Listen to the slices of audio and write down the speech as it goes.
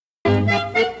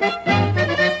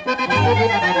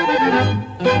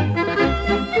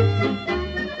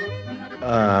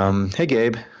Hey,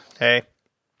 Gabe. Hey,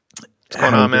 what's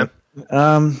going How we on, doing? man?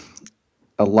 Um,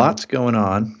 a lot's going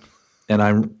on, and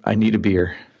I need a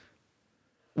beer.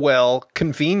 Well,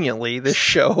 conveniently, this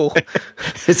show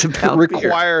It's about beer.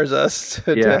 requires us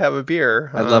to Yeah, have a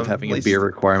beer. I love At having a beer least,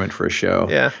 requirement for a show.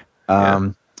 yeah, yeah.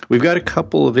 Um, we've got a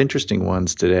couple of interesting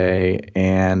ones today,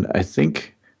 and I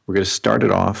think we're going to start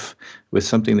it off with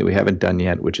something that we haven't done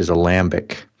yet, which is a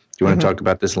lambic. Do you want to hmm talk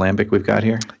about this lambic we've got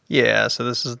here? Yeah, so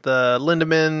this is the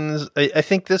Lindemans. I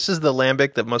think this is the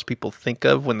lambic that most people think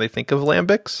of when they think of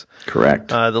lambics. Correct.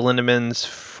 The Lindemans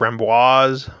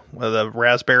Framboise, with a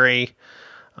raspberry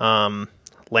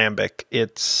lambic.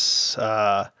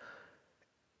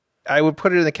 I would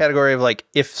put it in the category of like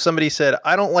if somebody said,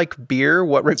 "I don't like beer.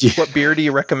 Yeah, What beer do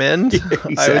you recommend?"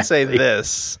 I would say exactly.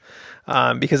 this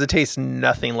because it tastes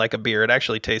nothing like a beer. It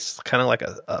actually tastes kind of like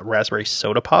a raspberry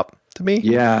soda pop to me.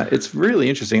 Yeah, it's really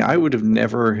interesting. I would have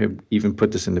never have even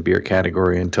put this in the beer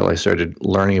category until I started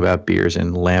learning about beers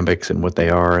and lambics and what they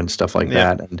are and stuff like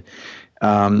Yeah. that. And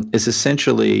it's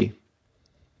essentially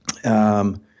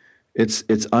it's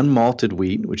unmalted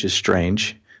wheat, which is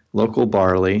strange, local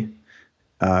barley,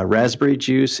 raspberry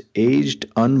juice, aged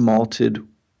unmalted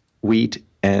wheat,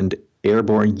 and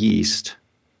airborne yeast.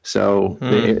 So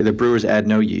Hmm. the brewers add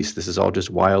no yeast. This is all just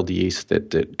wild yeast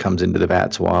that comes into the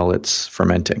vats while it's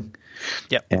fermenting.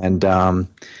 Yep. And I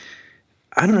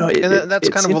don't know. And that's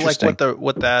It's kind of like interesting.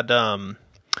 what that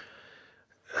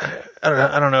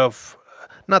I don't know if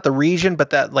not the region, but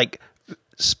that like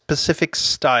specific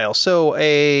style. So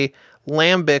a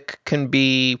lambic can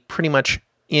be pretty much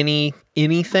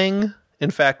anything. In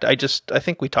fact, I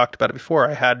think we talked about it before.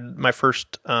 I had my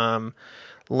first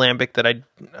lambic that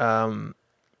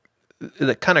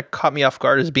kind of caught me off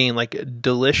guard as being like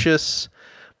delicious,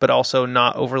 but also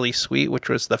not overly sweet, which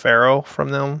was the Faro from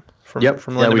them Yep.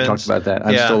 from Yeah, we talked Lindemans. about that.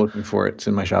 I'm still Yeah, looking for it. It's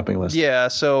in my shopping list. yeah.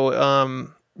 So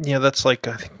that's like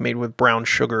I think made with brown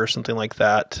sugar or something like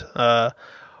that.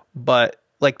 But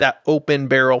like that open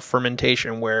barrel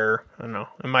fermentation where I don't know,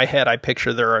 in my head I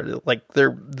picture there are like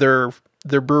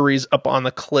their breweries up on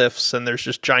the cliffs and there's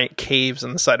just giant caves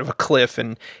on the side of a cliff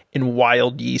and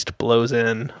wild yeast blows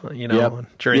in, Yep.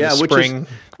 during the Yeah, spring.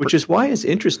 which is why it's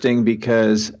interesting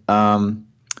because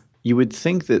you would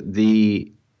think that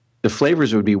the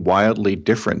flavors would be wildly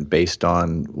different based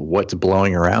on what's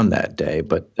blowing around that day.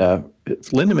 But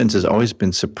Lindemans has always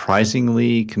been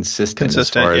surprisingly consistent as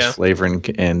Consistent, far as yeah. flavor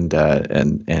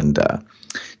and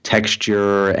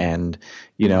texture. And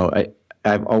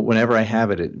whenever I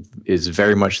have it, it is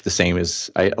very much the same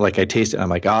as I taste it. And I'm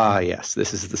like, ah, yes,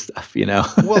 this is the stuff.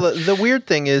 Well, the weird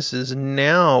thing is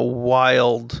now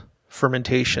wild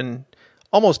fermentation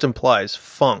almost implies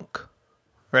funk,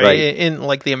 right? Right. In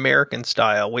like the American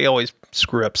style, we always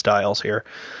screw up styles here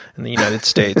in the United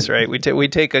States, right? We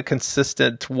take a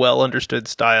consistent, well understood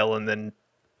style and then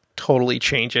totally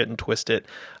change it and twist it.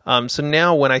 So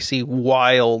now when I see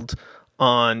wild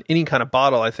on any kind of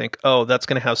bottle, I think, oh, that's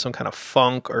going to have some kind of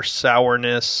funk or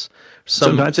sourness,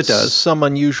 Sometimes it does. some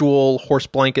unusual horse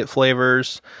blanket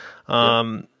flavors.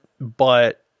 Yep.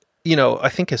 But I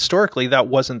think historically that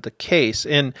wasn't the case,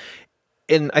 and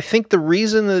I think the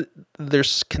reason that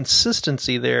there's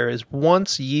consistency there is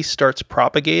once yeast starts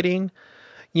propagating,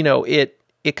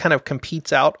 it kind of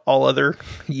competes out all other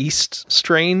yeast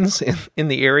strains in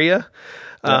the area.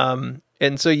 Yep.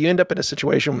 And so you end up in a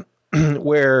situation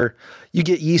where you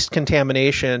get yeast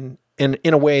contamination in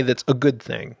a way that's a good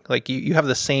thing. Like you have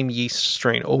the same yeast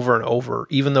strain over and over,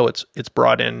 even though it's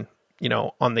brought in,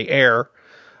 on the air,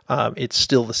 it's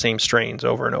still the same strains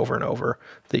over and over and over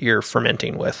that you're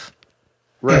fermenting with.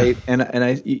 Right,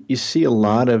 you see a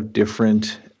lot of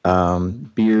different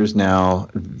beers now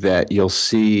that you'll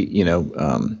see,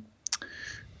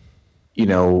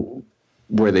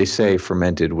 where they say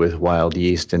fermented with wild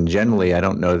yeast, and generally, I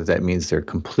don't know that that means they're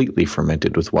completely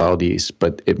fermented with wild yeast,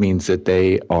 but it means that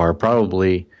they are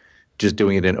probably just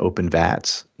doing it in open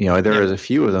vats. There Yeah. is a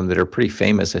few of them that are pretty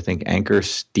famous. I think Anchor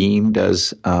Steam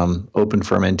does open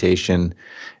fermentation,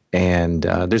 and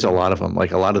there's a lot of them.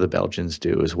 Like a lot of the Belgians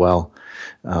do as well,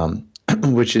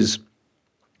 which is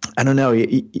I don't know.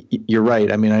 You're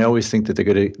right. I mean, I always think that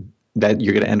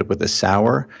you're gonna end up with a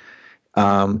sour.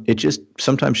 It just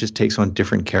sometimes just takes on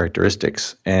different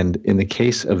characteristics, and in the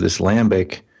case of this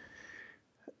lambic,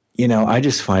 I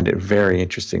just find it very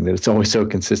interesting that it's always so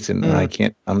consistent, and I Mm.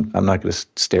 can't. I'm not going to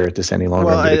stare at this any longer.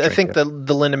 Well, I'm going to I drink think it.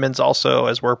 the Lindemans also,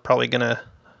 as we're probably going to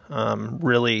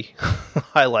really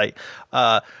highlight,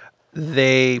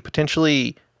 they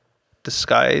potentially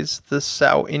disguise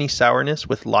any sourness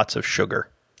with lots of sugar.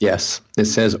 Yes, it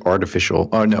says artificial.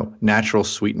 Oh no, natural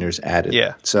sweeteners added.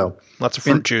 Yeah, So lots of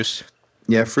fruit juice.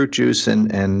 Yeah, fruit juice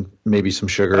and maybe some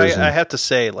But sugars I and have to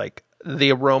say, like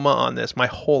the aroma on this, my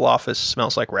whole office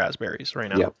smells like raspberries right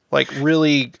now. yeah. Like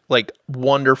really, like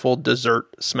wonderful dessert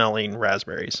smelling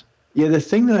raspberries. Yeah, the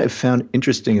thing that I've found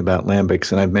interesting about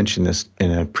lambics, and I've mentioned this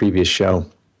in a previous show,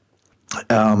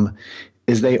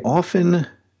 is they often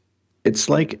it's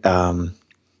like the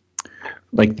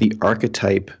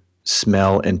archetype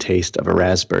smell and taste of a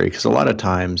raspberry because a lot of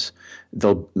times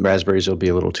raspberries will be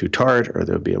a little too tart or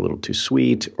they'll be a little too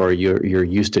sweet or you're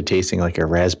used to tasting like a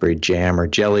raspberry jam or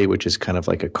jelly which is kind of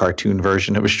like a cartoon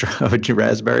version of of a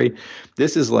raspberry.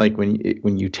 This is like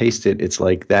when you taste it, it's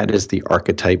like that is the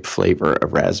archetype flavor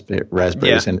of Yeah.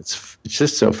 raspberries, and it's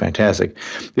just so fantastic.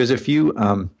 There's a few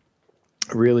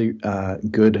really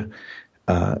good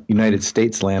United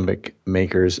States lambic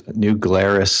makers, New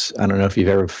Glarus. I don't know if you've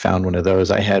ever found one of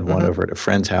those. I had one Hmm. over at a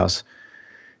friend's house,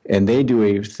 and they do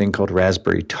a thing called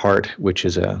raspberry tart, which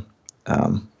is a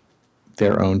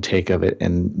their own take of it.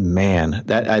 And man,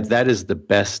 that is the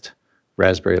best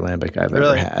raspberry lambic I've ever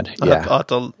Really? had. Yeah, I'll have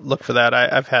to look for that.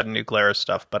 I've had New Glarus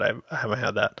stuff, but I haven't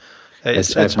had that.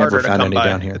 It's I've never harder to found come any by.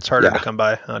 down here. It's harder to Yeah, come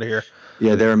by out of here.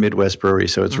 yeah, they're a Midwest brewery,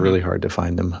 so it's Hmm. really hard to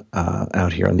find them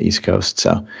out here on the East Coast.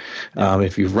 So, Yeah.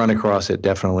 if you've run across it,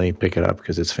 definitely pick it up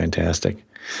because it's fantastic. Do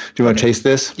you want to Okay. taste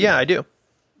this? Yeah, I do.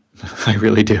 I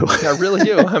really do. I really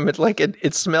do. I mean, like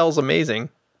it smells amazing.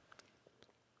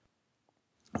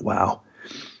 Wow.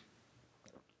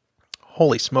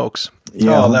 Holy smokes.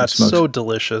 Yeah, Oh, holy that's smokes. so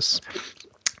delicious.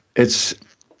 It's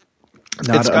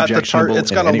not It's got the tart, objectionable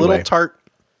it's in got a any little way. tart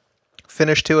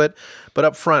finish to it, but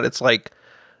up front it's like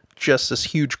just this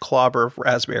huge clobber of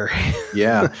raspberry.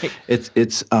 Yeah.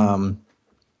 It's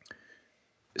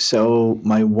so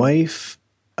my wife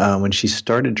when she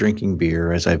started drinking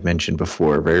beer, as I've mentioned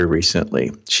before, very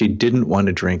recently, she didn't want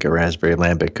to drink a raspberry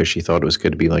lambic because she thought it was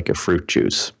going to be like a fruit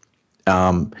juice.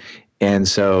 Um, and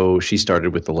so she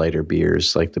started with the lighter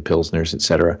beers like the Pilsners,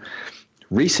 etc.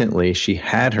 Recently, she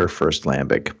had her first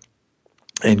lambic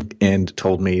and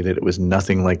told me that it was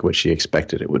nothing like what she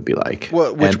expected it would be like,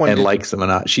 What and likes them or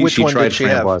not. She which she one did tried she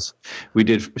have? Framboise. We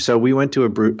did so. We went to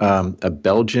a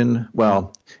Belgian.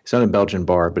 Well, it's not a Belgian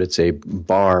bar, but it's a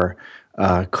bar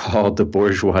called the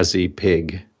Bourgeoisie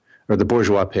Pig or the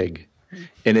Bourgeois Pig,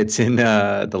 and it's in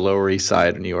the Lower East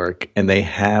Side of New York, and they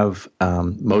have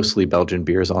mostly Belgian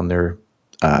beers on their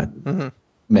Hmm.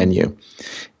 menu.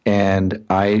 And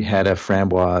I had a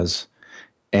Framboise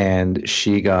and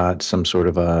she got some sort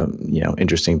of a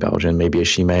interesting Belgian, maybe a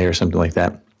Chimay or something like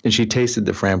that. And she tasted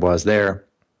the Framboise there,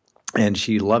 and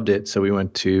she loved it. So we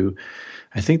went to,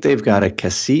 I think they've got a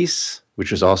Cassis,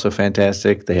 which is also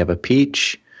fantastic. They have a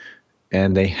peach,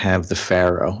 and they have the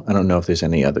Faro. I don't know if there's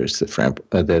any others that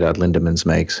Lindemans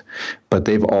makes, but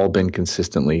they've all been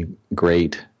consistently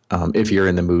great. If you're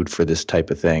in the mood for this type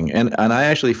of thing, and I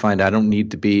actually find I don't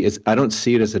need to be. I don't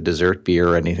see it as a dessert beer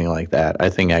or anything like that. I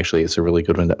think actually it's a really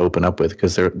good one to open up with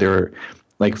because they're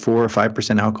like 4 or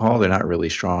 5% alcohol. They're not really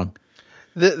strong.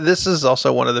 This is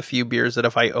also one of the few beers that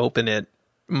if I open it,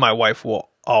 my wife will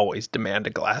always demand a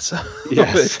glass of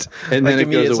Yes, it. and Like then to it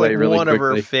me, goes it's away like really one of her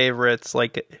quickly. favorites.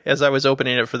 Like as I was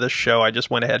opening it for this show, I just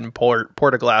went ahead and poured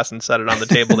a glass and set it on the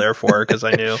table there for her because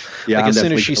I knew, Yeah, like I'm as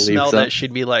soon as definitely she gonna leave smelled some. it,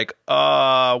 she'd be like,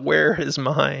 where is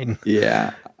mine?"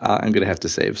 Yeah, I'm gonna have to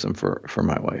save some for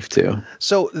my wife too.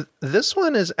 So this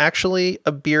one is actually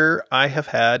a beer I have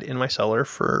had in my cellar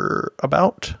for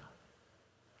about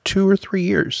 2 or 3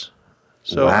 years.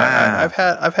 So Wow.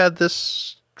 I've had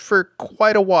this for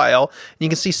quite a while. You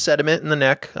can see sediment in the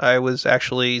neck. I was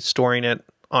actually storing it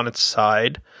on its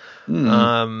side.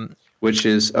 Um, Which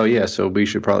is, oh yeah, so we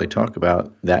should probably talk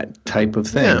about that type of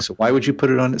thing. yeah. So why would you put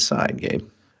it on its side, Gabe?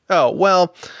 Oh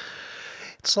well,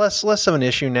 it's less of an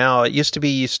issue now. It used to be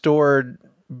you stored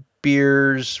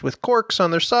beers with corks on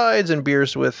their sides and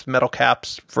beers with metal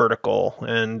caps vertical,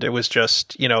 and it was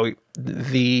just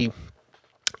the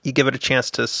you give it a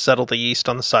chance to settle the yeast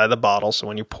on the side of the bottle, so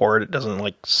when you pour it, it doesn't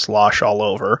like slosh all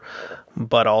over.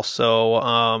 But also,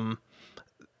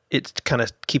 it kind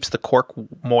of keeps the cork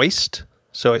moist,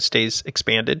 so it stays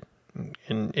expanded,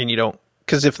 and you don't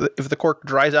because if the cork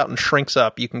dries out and shrinks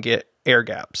up, you can get air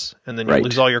gaps, and then you Right.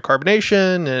 lose all your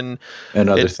carbonation, and And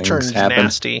other it things turns happen.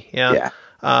 nasty. Yeah.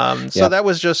 Yeah. So Yeah. that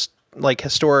was just like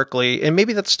historically, and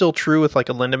maybe that's still true with like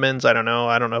a Lindemans. I don't know.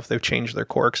 I don't know if they've changed their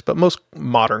corks, but most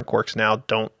modern corks now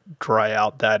don't dry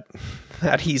out that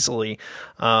that easily.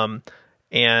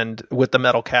 And with the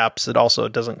metal caps, it also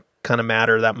doesn't kind of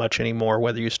matter that much anymore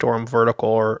whether you store them vertical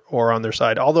or on their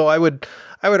side. Although I would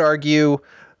argue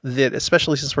that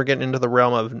especially since we're getting into the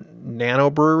realm of nano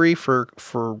brewery for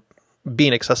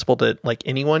being accessible to like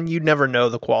anyone, you never know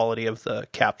the quality of the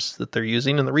caps that they're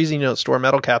using. And the reason you don't store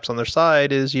metal caps on their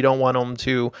side is you don't want them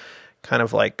to kind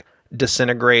of like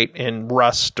disintegrate and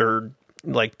rust or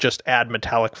like just add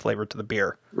metallic flavor to the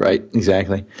beer. Right,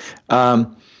 exactly.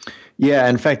 Yeah,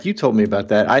 in fact, you told me about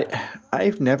that.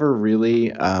 I've never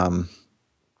really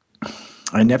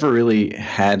I never really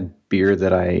had beer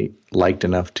that I liked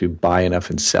enough to buy enough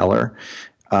in cellar.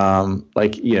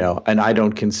 Like, and I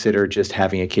don't consider just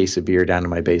having a case of beer down in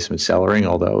my basement cellaring,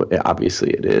 although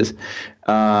obviously it is.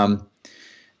 Um,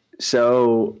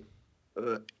 so,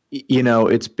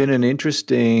 it's been an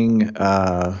interesting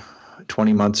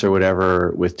 20 months or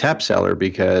whatever with tap cellar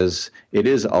because it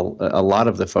is a lot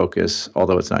of the focus,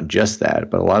 although it's not just that,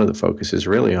 but a lot of the focus is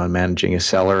really on managing a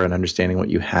cellar and understanding what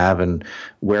you have and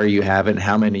where you have it and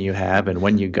how many you have and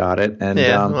when you got it. And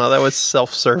yeah, well, that was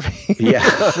self-serving. Yeah,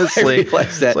 honestly, I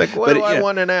realize that. It's like, what do I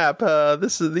want an app?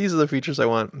 These are the features I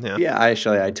want. Yeah, yeah.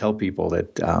 I tell people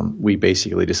that we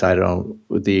basically decided on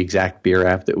the exact beer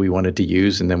app that we wanted to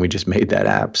use, and then we just made that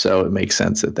app. So it makes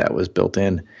sense that was built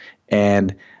in.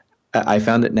 And I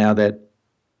found that now that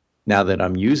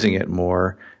I'm using it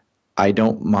more, I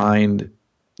don't mind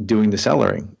doing the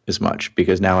cellaring as much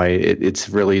because now it's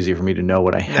really easy for me to know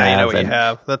what I have. Yeah, you know what you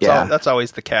have. That's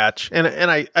always the catch. And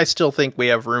I still think we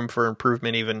have room for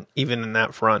improvement even in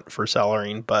that front for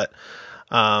cellaring. But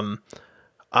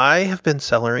I have been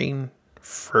cellaring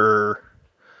for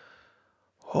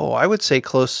I would say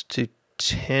close to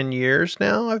 10 years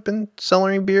now. I've been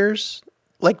cellaring beers.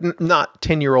 Like not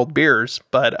 10-year-old beers,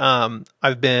 but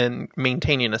I've been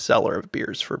maintaining a cellar of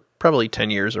beers for probably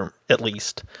 10 years or at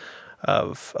least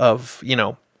of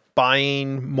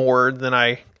buying more than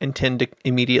I intend to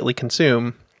immediately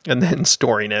consume and then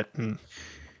storing it.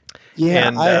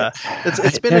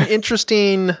 It's been an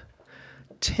interesting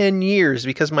 10 years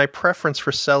because my preference for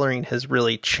cellaring has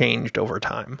really changed over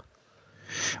time.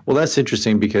 Well, that's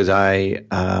interesting because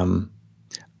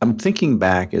I'm thinking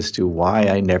back as to why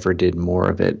I never did more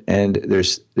of it, and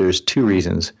there's two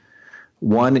reasons.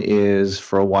 One is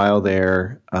for a while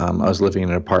there, I was living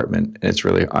in an apartment, and it's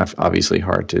really obviously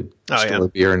hard to store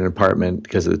beer in an apartment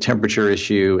because of the temperature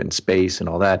issue and space and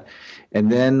all that.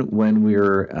 And then when we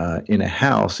were in a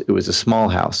house, it was a small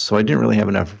house, so I didn't really have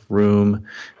enough room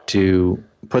to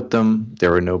put them.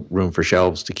 There were no room for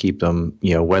shelves to keep them,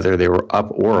 whether they were up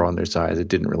or on their sides, it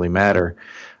didn't really matter.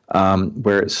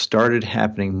 Where it started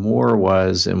happening more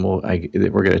was, and we're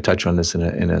going to touch on this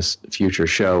in a future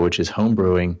show, which is home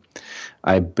brewing.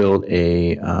 I built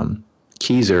a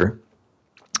keezer,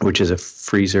 which is a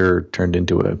freezer turned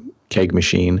into a keg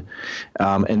machine,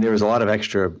 and there was a lot of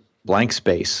extra blank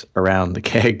space around the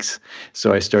kegs,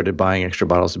 so I started buying extra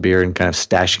bottles of beer and kind of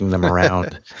stashing them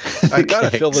around. I gotta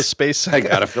fill the space. I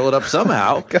gotta fill it up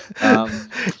somehow.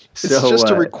 It's just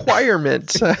a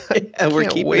requirement. And we're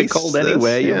keeping it cold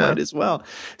anyway. You might as well.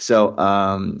 So,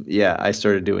 I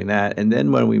started doing that. And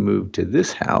then when we moved to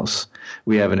this house,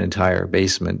 we have an entire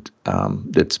basement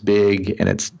that's big and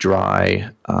it's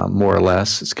dry, more or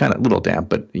less. It's kind of a little damp,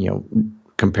 but,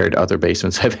 compared to other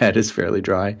basements I've had, it's fairly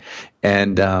dry.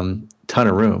 And ton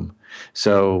of room.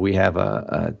 So we have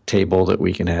a table that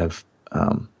we can have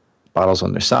bottles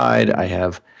on their side. I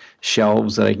have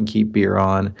shelves that I can keep beer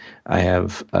on. I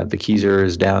have the keezer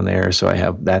is down there, so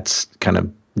that's kind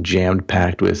of jammed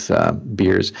packed with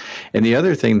beers. And the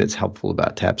other thing that's helpful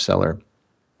about Tap Cellar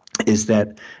is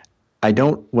that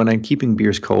when I'm keeping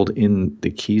beers cold in the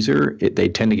keezer, they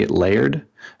tend to get layered.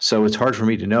 So it's hard for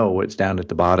me to know what's down at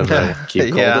the bottom that I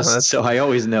keep coldest. So I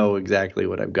always know exactly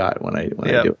what I've got when I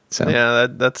do it. So. Yeah,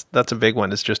 that's a big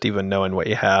one. It's just even knowing what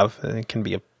you have. It can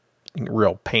be a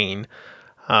real pain.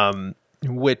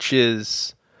 Which I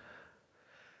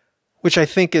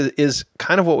think is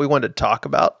kind of what we wanted to talk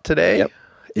about today. Yep.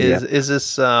 Is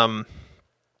this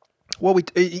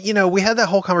we had that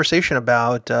whole conversation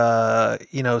about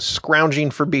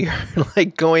scrounging for beer,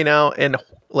 like going out and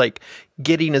like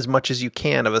getting as much as you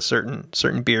can of a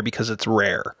certain beer because it's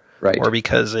rare, right? Or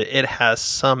because it has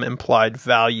some implied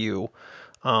value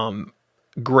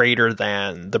greater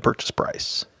than the purchase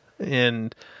price,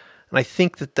 and I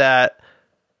think that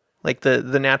like the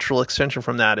natural extension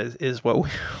from that is what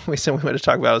we said we wanted to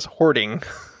talk about is hoarding.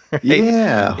 Right?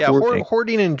 Yeah,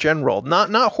 hoarding in general,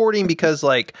 not hoarding because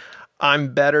like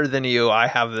I'm better than you, I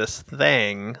have this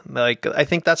thing. Like I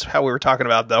think that's how we were talking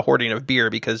about the hoarding of beer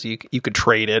because you could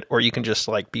trade it or you can just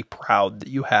like be proud that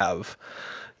you have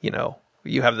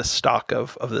this stock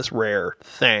of this rare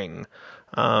thing.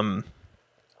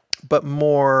 But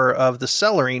more of the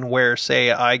cellaring where say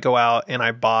I go out and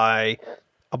I buy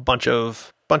a bunch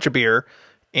of beer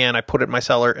and I put it in my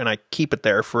cellar and I keep it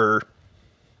there for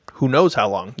who knows how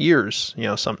long, years,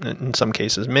 in some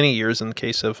cases, many years in the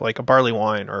case of like a barley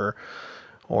wine or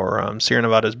Sierra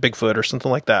Nevada's Bigfoot or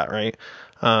something like that, right?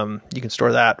 You can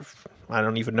store that. I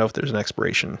don't even know if there's an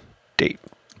expiration date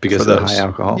because for of the those. high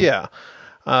alcohol. Yeah.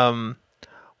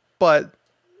 But,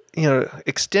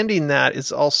 extending that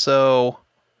is also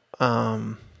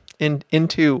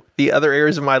into the other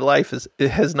areas of my life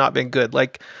it has not been good.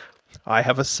 Like, I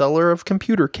have a cellar of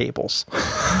computer cables.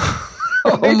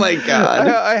 Oh my God.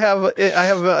 I have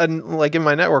like in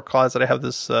my network closet, I have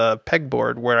this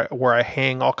pegboard where I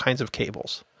hang all kinds of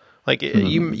cables. Like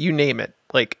you name it,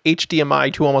 like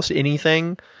HDMI to almost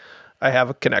anything. I have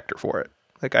a connector for it.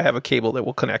 Like I have a cable that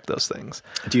will connect those things.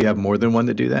 Do you have more than one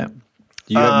to do that?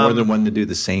 Do you have more than one to do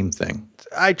the same thing?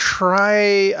 I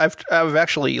try. I've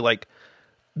actually like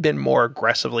been more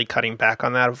aggressively cutting back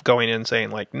on that, of going in and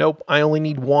saying like, nope, I only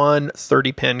need one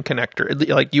 30-pin connector,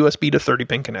 like USB to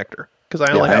 30-pin connector.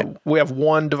 Because we have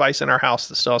one device in our house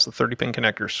that still has the 30-pin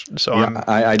connectors. So yeah,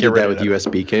 I did that with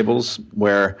USB cables,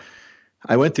 where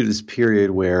I went through this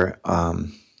period where,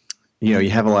 you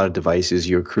have a lot of devices,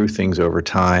 you accrue things over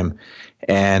time,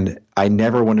 and I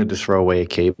never wanted to throw away a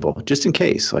cable just in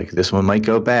case, like this one might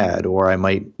go bad, or I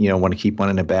might, want to keep one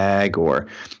in a bag, or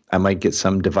I might get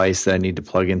some device that I need to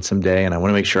plug in someday, and I want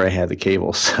to make sure I have the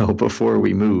cable. So before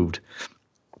we moved,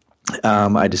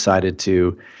 I decided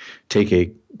to take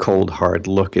a cold, hard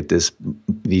look at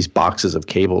these boxes of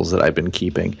cables that I've been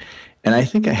keeping. And I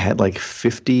think I had like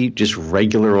 50 just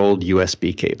regular old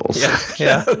USB cables.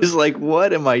 Yeah. I was like,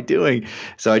 what am I doing?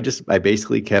 So I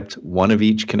basically kept one of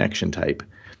each connection type.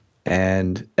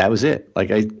 And that was it.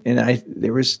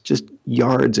 There was just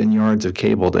yards and yards of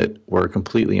cable that were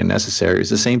completely unnecessary.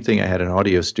 It's the same thing. I had an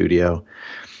audio studio,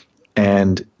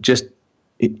 and just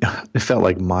it felt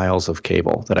like miles of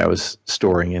cable that I was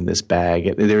storing in this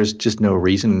bag. There's just no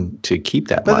reason to keep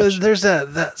that much. But there's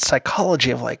that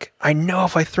psychology of like, I know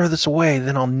if I throw this away,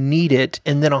 then I'll need it,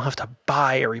 and then I'll have to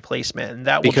buy a replacement, and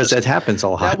that happens a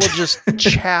lot. That will just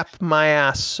chap my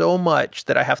ass so much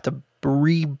that I have to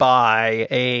rebuy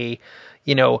a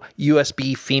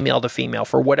USB female to female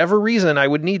for whatever reason. I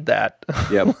would need that.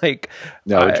 Yep. Like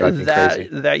no, it drives me crazy.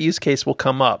 That use case will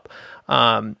come up.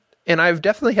 And I've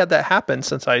definitely had that happen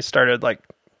since I started like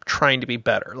trying to be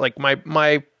better. Like my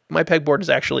pegboard is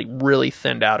actually really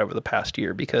thinned out over the past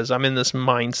year because I'm in this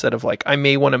mindset of like, I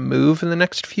may want to move in the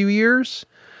next few years.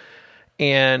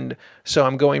 And so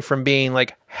I'm going from being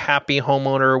like happy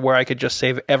homeowner where I could just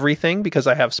save everything because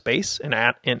I have space in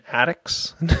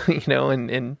attics,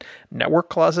 in network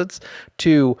closets,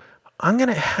 to I'm going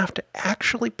to have to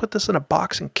actually put this in a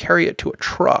box and carry it to a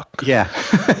truck. Yeah,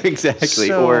 exactly.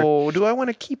 So do I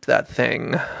want to keep that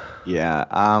thing? Yeah.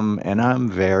 And I'm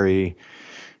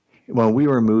we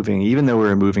were moving, even though we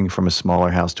were moving from a smaller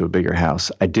house to a bigger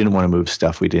house, I didn't want to move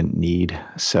stuff we didn't need.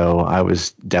 So I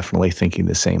was definitely thinking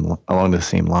along the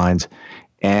same lines.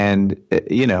 And,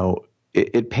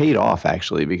 it paid off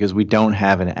actually, because we don't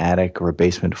have an attic or a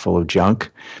basement full of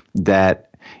junk that,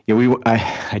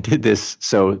 I did this.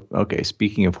 So, okay,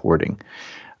 speaking of hoarding,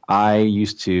 I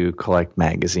used to collect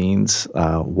magazines,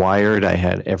 Wired. I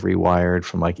had every Wired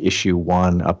from like issue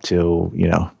 1 up to,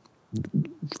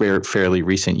 fairly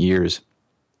recent years.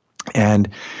 And,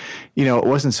 it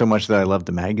wasn't so much that I loved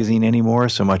the magazine anymore,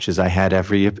 so much as I had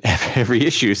every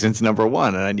issue since number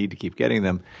 1, and I need to keep getting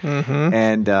them. Mm-hmm.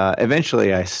 And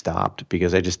eventually I stopped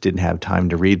because I just didn't have time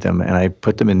to read them, and I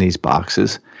put them in these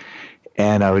boxes.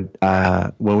 And I would,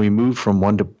 when we moved from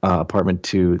one apartment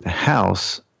to the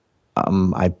house,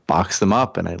 I boxed them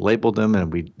up and I labeled them,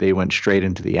 and they went straight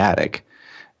into the attic.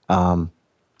 And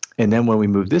then when we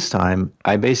moved this time,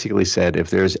 I basically said, if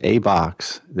there's a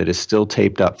box that is still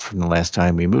taped up from the last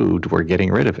time we moved, we're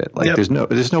getting rid of it. Like, yep.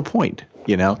 There's no point,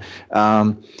 And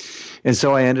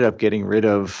so I ended up getting rid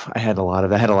of. I had a lot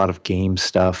of game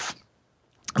stuff,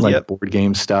 like yep. board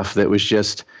game stuff that was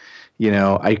just,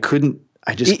 I couldn't.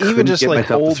 I just even just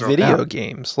like old video out.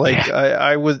 Games. Like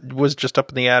I was just up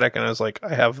in the attic, and I was like,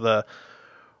 I have the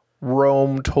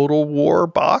Rome Total War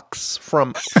box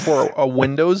for a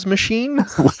Windows machine.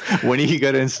 When are you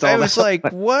going to install that? I was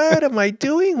like, what am I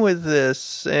doing with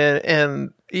this?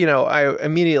 And I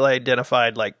immediately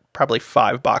identified like probably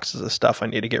 5 boxes of stuff I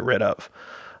need to get rid of.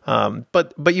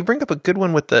 But you bring up a good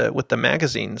one with the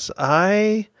magazines.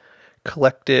 I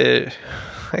collected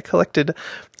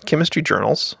chemistry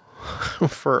journals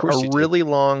for a really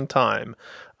long time.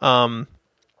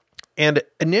 And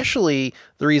initially,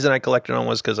 the reason I collected them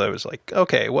was because I was like,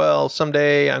 okay, well,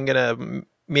 someday I'm going to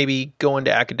maybe go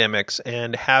into academics,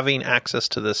 and having access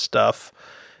to this stuff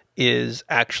is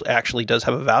actually does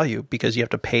have a value because you have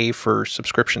to pay for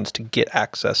subscriptions to get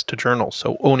access to journals.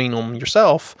 So owning them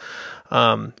yourself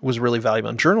was really valuable.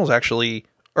 And journals actually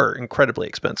are incredibly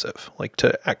expensive, like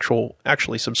to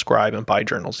actually subscribe and buy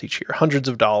journals each year. Hundreds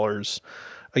of dollars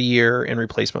a year in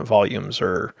replacement volumes,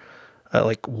 or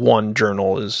like one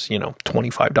journal is,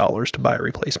 $25 to buy a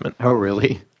replacement. Oh,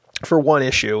 really? For one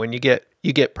issue, and you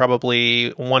get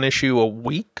probably one issue a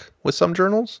week with some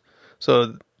journals.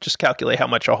 So just calculate how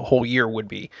much a whole year would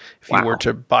be if you were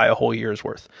to buy a whole year's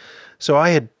worth. So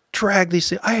I had dragged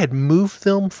these. I had moved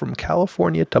them from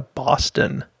California to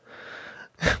Boston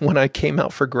when I came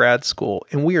out for grad school,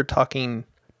 and we are talking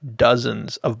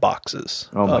dozens of boxes.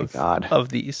 Oh my God. Of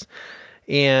these,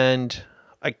 and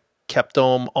I kept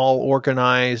them all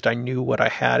organized. I knew what I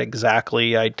had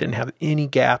exactly. I didn't have any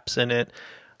gaps in it.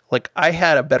 Like, I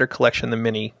had a better collection than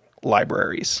many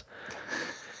libraries.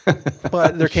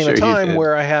 But there came a time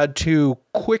where I had to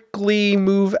quickly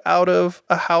move out of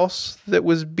a house that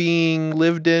was being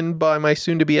lived in by my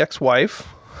soon-to-be ex-wife.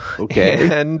 Okay.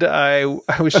 And I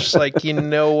was just like, you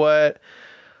know what?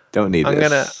 Don't need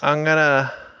this. I'm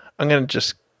gonna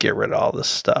just get rid of all this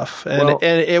stuff. And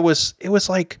it was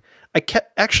like I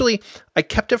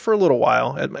kept it for a little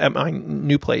while at my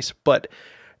new place, but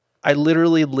I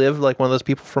literally lived like one of those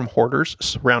people from Hoarders,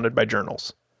 surrounded by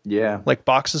journals. Yeah. Like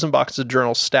boxes and boxes of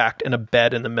journals stacked in a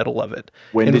bed in the middle of it.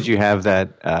 When did you have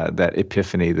that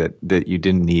epiphany that you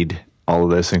didn't need all of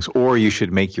those things, or you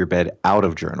should make your bed out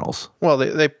of journals? Well,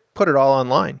 they put it all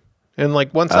online. And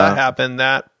like once that happened,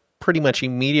 that pretty much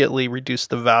immediately reduced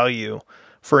the value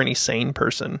for any sane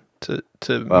person to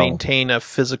maintain a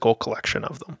physical collection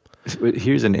of them.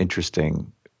 Here's an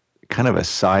interesting kind of a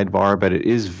sidebar, but it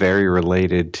is very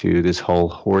related to this whole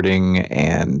hoarding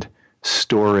and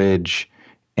storage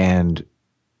and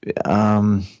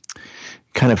kind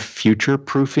of future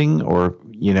proofing, or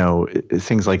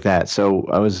things like that. So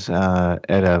I was at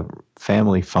a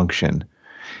family function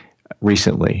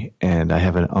recently, and I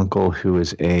have an uncle who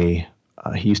is he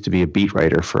used to be a beat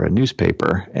writer for a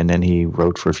newspaper, and then he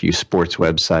wrote for a few sports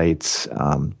websites,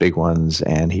 big ones,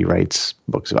 and he writes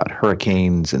books about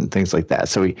hurricanes and things like that.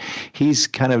 So he's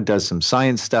kind of does some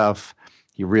science stuff.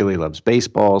 He really loves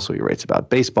baseball, so he writes about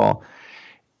baseball.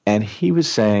 And he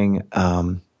was saying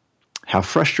how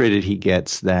frustrated he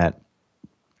gets that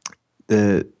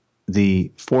the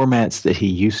formats that he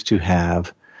used to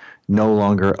have no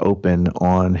longer open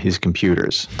on his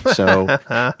computers. So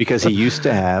because he used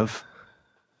to have,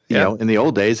 in the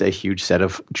old days, a huge set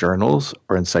of journals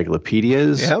or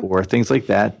encyclopedias or things like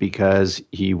that, because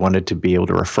he wanted to be able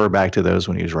to refer back to those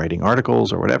when he was writing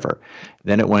articles or whatever.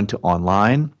 Then it went to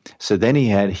online. So then he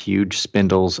had huge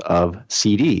spindles of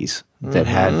CDs that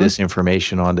had this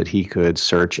information on that he could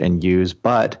search and use.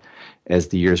 But as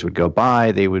the years would go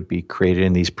by, they would be created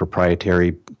in these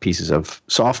proprietary pieces of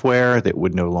software that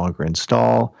would no longer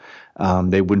install.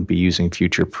 They wouldn't be using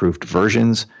future-proofed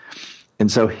versions.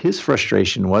 And so his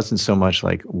frustration wasn't so much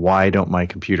like, why don't my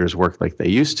computers work like they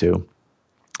used to?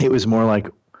 It was more like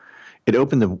it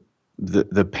opened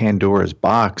the Pandora's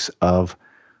box of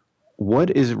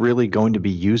what is really going to be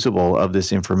usable of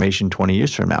this information 20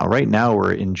 years from now. Right now,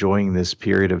 we're enjoying this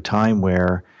period of time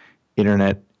where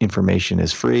internet information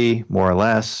is free, more or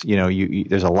less.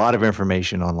 There's a lot of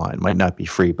information online. It might not be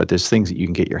free, but there's things that you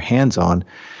can get your hands on.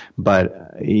 But,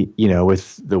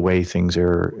 with the way things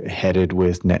are headed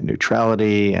with net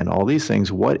neutrality and all these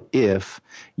things, what if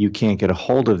you can't get a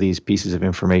hold of these pieces of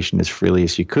information as freely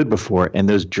as you could before? And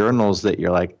those journals that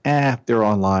you're like, they're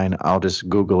online, I'll just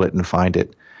Google it and find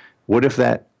it. What if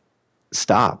that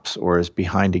stops or is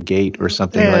behind a gate or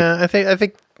something? Yeah, I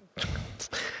think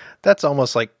that's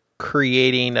almost like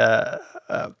creating a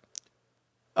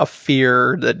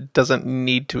fear that doesn't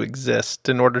need to exist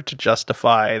in order to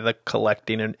justify the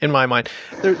collecting. And in my mind,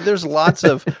 there's lots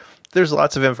of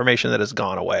information that has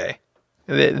gone away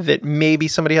that maybe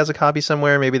somebody has a copy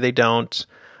somewhere, maybe they don't.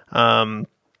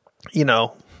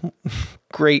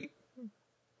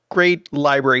 Great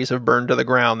libraries have burned to the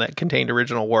ground that contained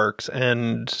original works,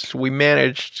 and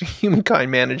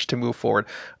humankind managed to move forward.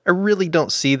 I really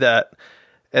don't see that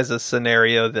as a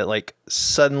scenario that like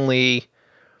suddenly,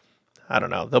 I don't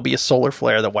know, there'll be a solar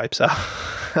flare that wipes out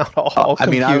all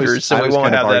computers, so we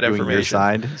won't have that information. Your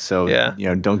side, so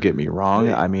don't get me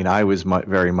wrong. I mean, I was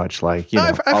very much like,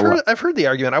 I've heard the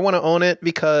argument. I want to own it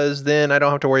because then I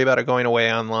don't have to worry about it going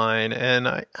away online. And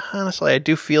I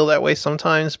do feel that way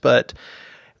sometimes, but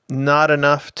not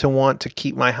enough to want to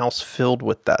keep my house filled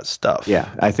with that stuff. Yeah,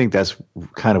 I think that's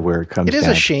kind of where it comes down. It is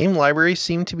a shame libraries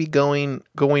seem to be going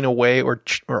away or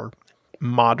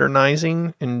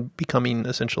modernizing and becoming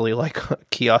essentially like a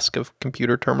kiosk of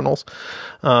computer terminals.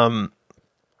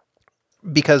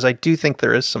 Because I do think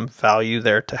there is some value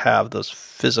there to have those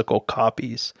physical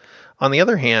copies. On the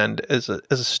other hand, as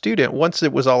a student, once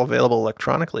it was all available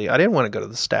electronically, I didn't want to go to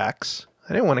the stacks.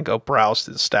 I didn't want to go browse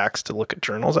through the stacks to look at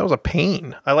journals. That was a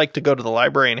pain. I like to go to the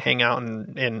library and hang out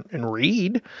and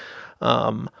read.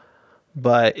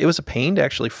 But it was a pain to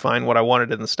actually find what I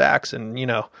wanted in the stacks and,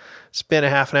 spend a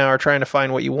half an hour trying to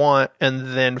find what you want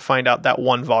and then find out that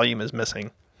one volume is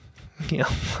missing.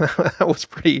 That was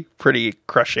pretty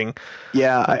crushing.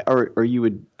 Yeah, or you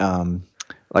would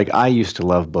like I used to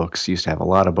love books. Used to have a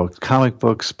lot of books, comic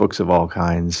books, books of all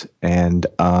kinds, and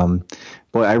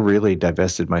boy, I really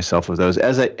divested myself of those.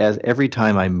 As every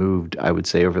time I moved, I would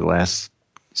say over the last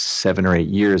 7 or 8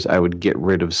 years, I would get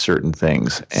rid of certain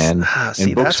things, and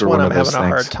see, books that's were what one I'm of those having a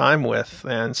hard things. time with,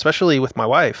 and especially with my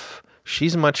wife.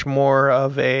 She's much more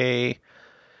of a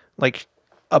like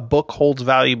a book holds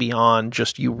value beyond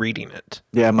just you reading it.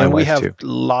 Yeah, my And we wife have too.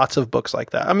 lots of books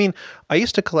like that. I mean, I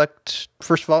used to collect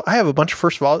I have a bunch of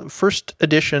first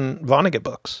edition Vonnegut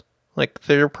books. Like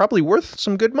they're probably worth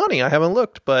some good money. I haven't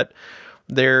looked, but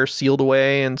they're sealed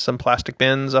away in some plastic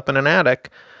bins up in an attic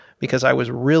because I was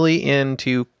really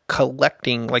into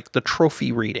collecting like the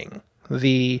trophy reading.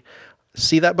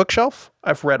 See that bookshelf?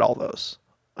 I've read all those.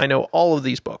 I know all of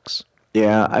these books.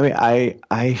 Yeah, I mean,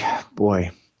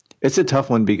 boy, it's a tough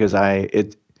one because I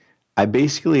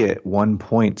basically at one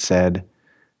point said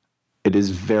it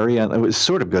is it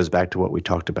sort of goes back to what we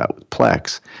talked about with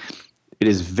Plex. It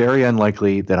is very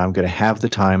unlikely that I'm going to have the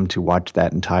time to watch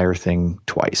that entire thing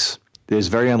twice. It is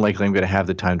very unlikely I'm going to have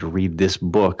the time to read this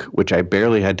book, which I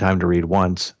barely had time to read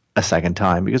once, a second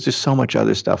time because there's so much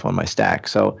other stuff on my stack.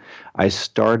 So I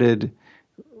started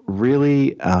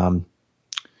really,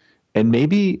 and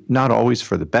maybe not always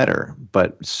for the better,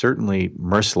 but certainly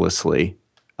mercilessly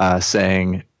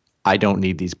saying, I don't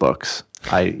need these books.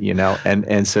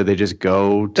 And so they just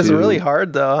go to. It's really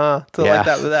hard though, huh? To Yeah.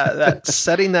 like that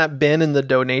setting that bin in the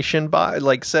donation box,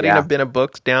 like setting a Yeah. bin of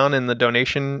books down in the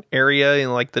donation area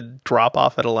and like the drop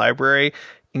off at a library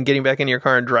and getting back in your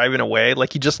car and driving away.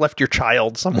 Like you just left your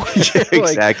child somewhere. Like,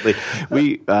 Exactly.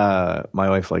 My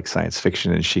wife likes science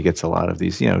fiction and she gets a lot of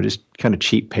these, just kind of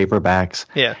cheap paperbacks.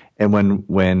 yeah. And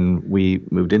when we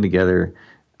moved in together,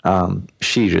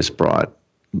 she just brought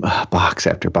box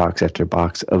after box after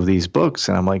box of these books.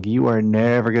 And I'm like, you are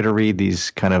never going to read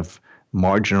these kind of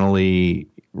marginally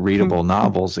readable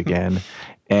novels again.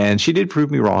 And she did prove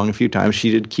me wrong a few times.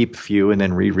 She did keep a few and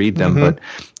then reread them. But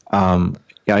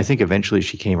yeah, I think eventually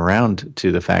she came around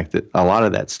to the fact that a lot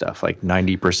of that stuff, like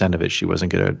 90% of it, she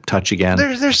wasn't going to touch again.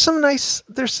 There's some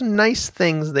nice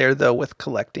things there though with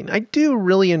collecting. I do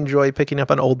really enjoy picking up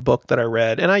an old book that I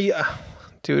read, and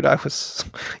dude, you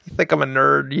think I'm a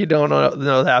nerd? You don't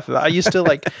know half of it. I used to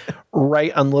like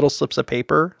write on little slips of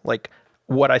paper, like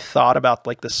what I thought about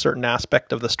like this certain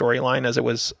aspect of the storyline as it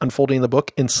was unfolding in the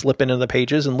book, and slip into the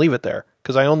pages and leave it there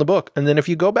because I own the book. And then if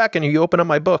you go back and you open up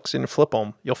my books and flip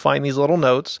them, you'll find these little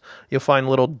notes. You'll find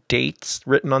little dates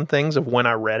written on things of when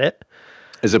I read it.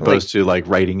 As opposed to like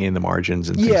writing in the margins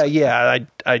and things. Yeah.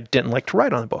 I didn't like to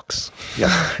write on the books.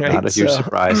 Yeah, Right? not a huge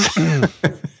surprise.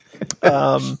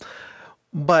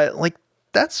 But like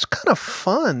that's kind of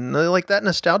fun. Like that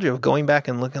nostalgia of going back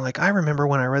and looking like I remember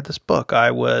when I read this book.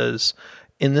 I was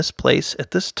in this place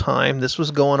at this time. This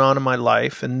was going on in my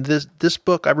life, and this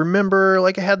book I remember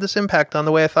like it had this impact on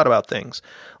the way I thought about things.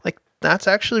 Like that's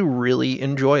actually really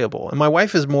enjoyable. And my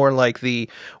wife is more like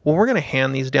we're going to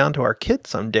hand these down to our kids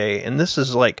someday, and this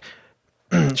is like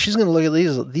she's going to look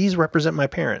at these represent my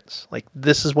parents. Like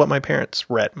this is what my parents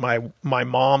read. My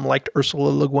mom liked Ursula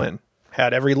Le Guin.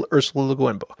 Had every Ursula Le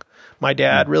Guin book. My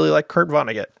dad really liked Kurt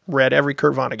Vonnegut. Read every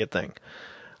Kurt Vonnegut thing.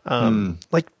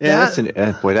 Like Yeah,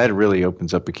 that. boy, that really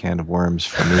opens up a can of worms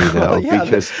for me, though. Yeah,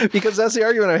 because that's the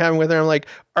argument I'm having with her. I'm like,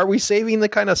 are we saving the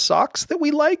kind of socks that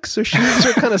we like? So shoes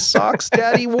are kind of socks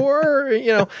Daddy wore, like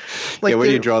yeah, where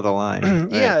do you draw the line?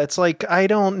 Yeah, Right. it's like I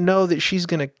don't know that she's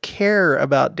going to care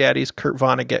about Daddy's Kurt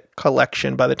Vonnegut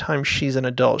collection by the time she's an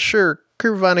adult. Sure,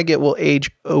 Kurt Vonnegut will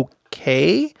age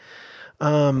okay,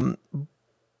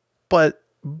 but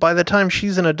by the time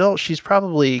she's an adult, she's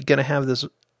probably going to have this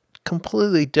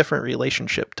completely different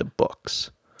relationship to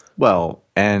books. Well,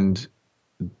 and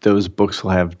those books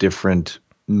will have different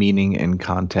meaning and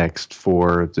context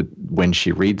for when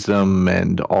she reads them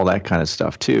and all that kind of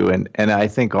stuff too. And I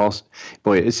think also,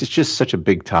 boy, it's just such a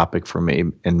big topic for me.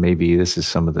 And maybe this is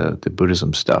some of the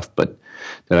Buddhism stuff, but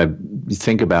that I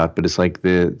think about. But it's like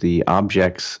the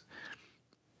objects,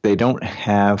 they don't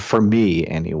have, for me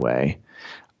anyway.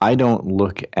 I don't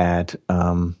look at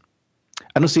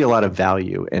I don't see a lot of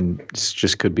value, and this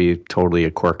just could be totally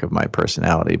a quirk of my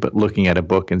personality, but looking at a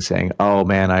book and saying, oh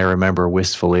man, I remember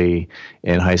wistfully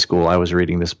in high school I was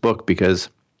reading this book, because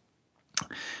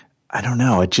I don't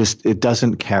know, it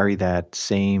doesn't carry that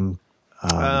same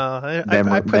I put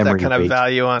that memory kind of weight.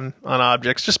 value on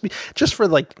objects just for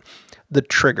like the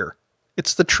trigger.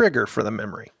 It's the trigger for the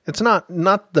memory. It's not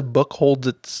the book holds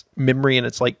its memory, and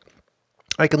it's like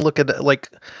I can look at it like,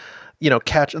 you know,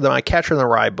 my Catcher in the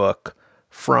Rye book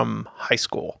from high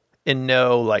school and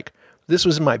know like this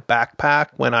was in my backpack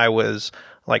when I was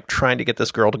like trying to get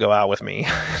this girl to go out with me in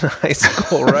high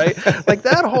school, right? Like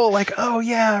that whole like, oh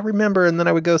yeah, I remember. And then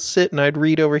I would go sit and I'd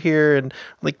read over here, and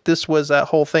like this was that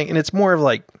whole thing. And it's more of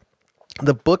like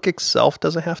the book itself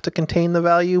doesn't have to contain the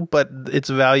value, but its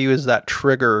value is that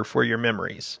trigger for your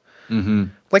memories. Mm-hmm.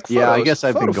 Like photos, Yeah, I guess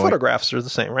I've been going. Photographs are the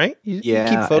same, right? You Yeah,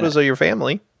 keep photos of your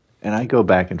family. and I go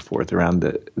back and forth around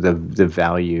the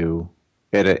value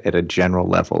at a general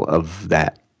level of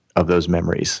those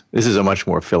memories. This is a much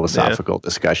more philosophical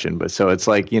discussion, but so it's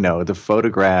like, you know, the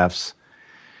photographs.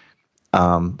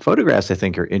 Photographs, I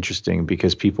think, are interesting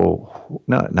because people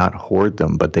not hoard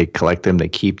them, but they collect them, they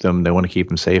keep them, they want to keep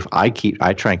them safe. I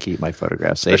try and keep my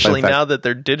photographs safe, especially now that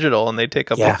they're digital and they take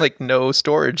up like no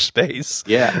storage space.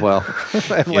 Yeah, well,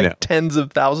 I have like tens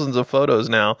of thousands of photos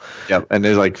now. Yep, and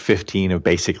there's like 15 of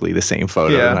basically the same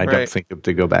photo, and I don't think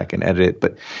to go back and edit it.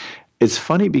 But it's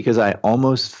funny because I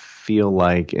almost feel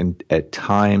like at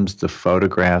times the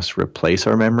photographs replace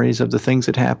our memories of the things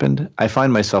that happened. I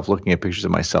find myself looking at pictures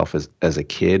of myself as a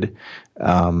kid,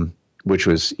 which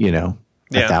was, you know,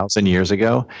 1,000 years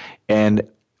ago. And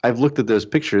I've looked at those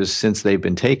pictures since they've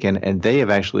been taken, and they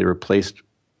have actually replaced,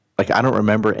 like, I don't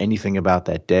remember anything about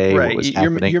that day. Right. What was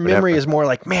happening, your memory is more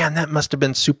like, man, that must have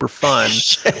been super fun.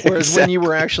 Whereas when you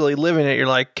were actually living it, you're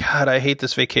like, God, I hate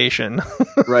this vacation.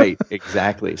 Right.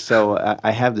 Exactly. So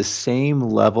I have the same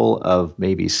level of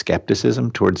maybe skepticism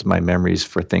towards my memories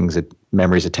for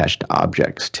memories attached to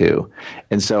objects too.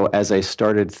 And so as I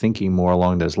started thinking more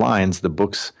along those lines, the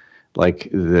books, like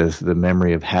the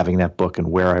memory of having that book and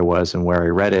where I was and where I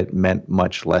read it meant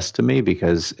much less to me,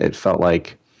 because it felt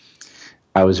like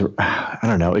I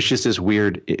don't know, it's just this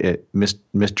weird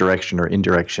misdirection or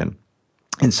indirection.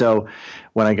 And so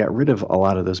when I got rid of a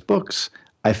lot of those books,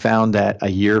 I found that a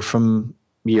year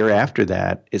after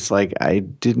that, it's like I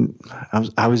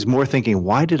was more thinking,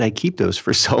 why did I keep those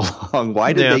for so long?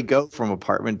 Why did they go from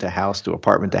apartment to house to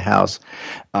apartment to house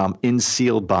in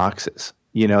sealed boxes?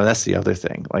 You know, that's the other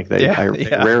thing. Like I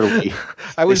rarely,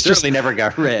 they certainly never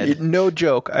got read. No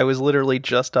joke. I was literally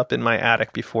just up in my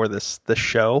attic before the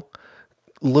show,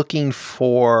 looking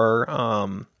for I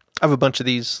have a bunch of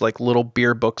these like little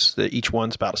beer books that each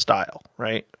one's about a style,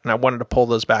 right? And I wanted to pull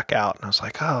those back out, and I was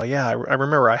like, oh yeah, I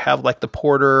remember I have like the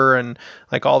porter and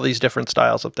like all these different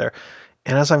styles up there.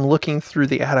 And as I'm looking through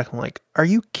the attic, I'm like, are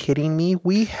you kidding me?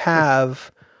 We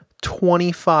have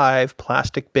 25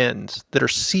 plastic bins that are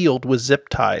sealed with zip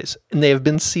ties, and they have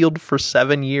been sealed for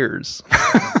 7 years.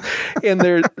 And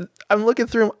I'm looking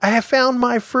through them. I have found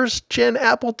my first gen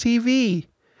Apple TV.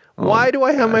 Why do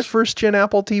I have my first gen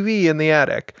Apple TV in the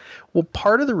attic? Well,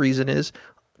 part of the reason is,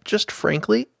 just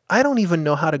frankly, I don't even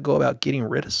know how to go about getting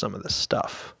rid of some of this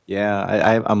stuff.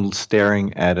 Yeah, I'm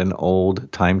staring at an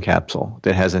old time capsule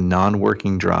that has a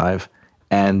non-working drive,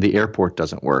 and the airport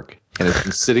doesn't work. And it's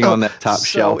been sitting on that top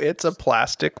shelf. So it's a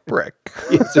plastic brick.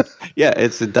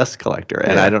 It's a dust collector,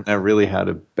 and I don't know really how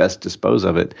to best dispose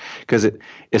of it, because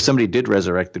if somebody did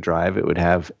resurrect the drive, it would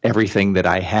have everything that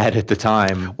I had at the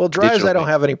time. Well, drives I don't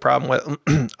have any problem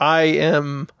with.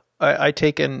 I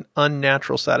take an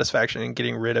unnatural satisfaction in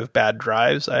getting rid of bad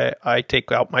drives. I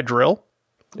take out my drill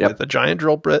with a giant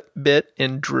drill bit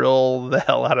and drill the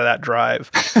hell out of that drive.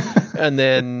 And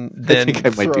then I think I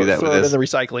might do that throw with it this. in the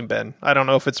recycling bin. I don't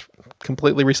know if it's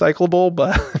completely recyclable,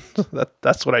 but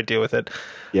that's what I do with it.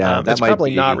 Yeah, that it's might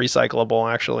probably be not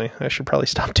recyclable, actually. I should probably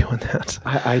stop doing that.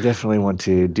 I definitely want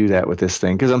to do that with this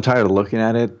thing, because I'm tired of looking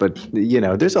at it. But you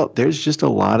know, there's just a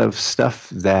lot of stuff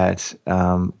that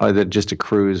that just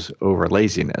accrues over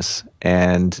laziness,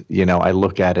 and you know, I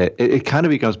look at it. It kind of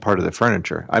becomes part of the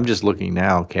furniture. I'm just looking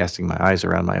now, casting my eyes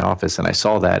around my office, and I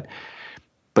saw that.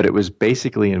 But it was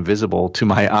basically invisible to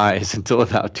my eyes until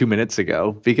about 2 minutes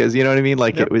ago, because you know what I mean?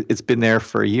 Like it's been there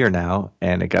for a year now,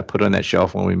 and it got put on that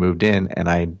shelf when we moved in, and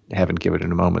I haven't given it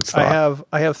a moment's thought.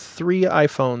 I have 3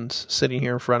 iPhones sitting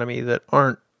here in front of me that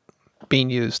aren't being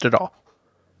used at all.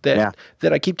 That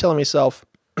I keep telling myself,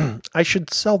 I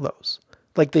should sell those.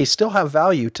 Like, they still have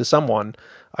value to someone.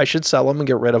 I should sell them and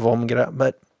get rid of them and get out,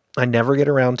 but I never get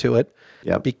around to it.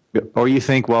 Yeah. Or you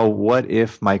think, well, what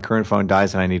if my current phone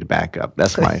dies and I need a backup?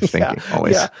 That's my thinking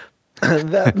always. Yeah.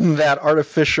 that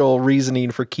artificial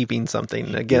reasoning for keeping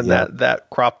something. Again, Yeah. that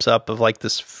crops up of like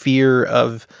this fear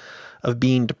of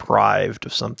being deprived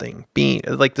of something, being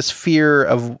like this fear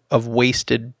of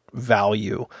wasted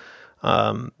value.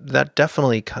 That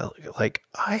definitely like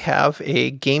I have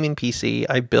a gaming PC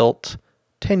I built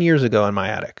 10 years ago in my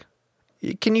attic.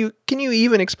 Can you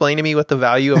even explain to me what the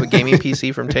value of a gaming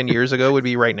PC from 10 years ago would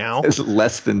be right now? It's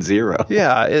less than zero.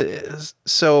 Yeah.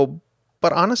 So,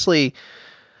 but honestly,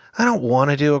 I don't want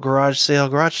to do a garage sale.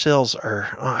 Garage sales are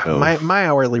my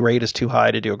hourly rate is too high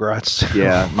to do a garage sale.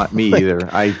 Yeah, me either.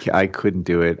 I couldn't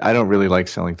do it. I don't really like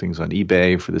selling things on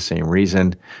eBay for the same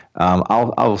reason.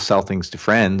 I'll sell things to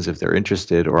friends if they're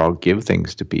interested, or I'll give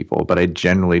things to people. But I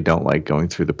generally don't like going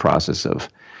through the process of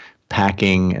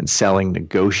packing and selling,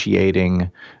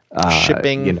 negotiating, Shipping,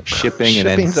 shipping, and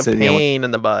shipping's a then pain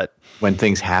in the butt. when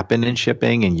things happen in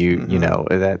shipping, and you know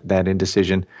that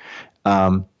indecision.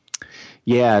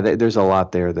 Yeah, there's a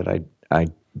lot there that I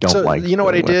don't like. You know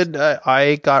what I dealing with. did?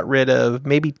 I got rid of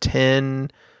maybe 10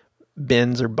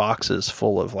 bins or boxes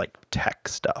full of like tech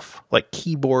stuff, like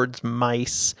keyboards,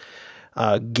 mice,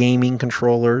 gaming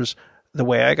controllers. The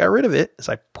way I got rid of it is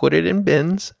I put it in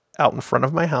bins out in front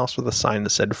of my house with a sign that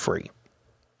said free.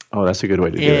 Oh, that's a good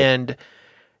way to do it. And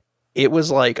it was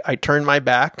like I turned my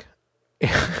back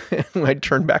and I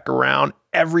turned back around.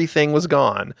 Everything was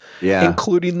gone, Yeah.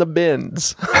 including the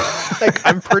bins. Like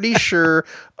I'm pretty sure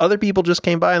other people just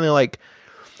came by and they're like,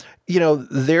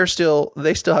 they still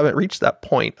haven't reached that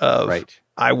point of Right.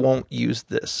 I won't use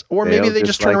this, or maybe They'll they just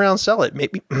just turn like- around and sell it.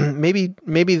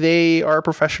 Maybe they are a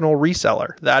professional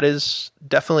reseller. That is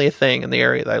definitely a thing in the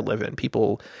area that I live in.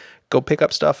 People go pick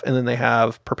up stuff and then they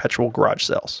have perpetual garage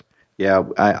sales. Yeah,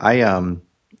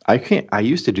 I can't. I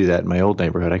used to do that in my old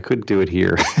neighborhood. I couldn't do it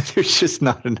here. There's just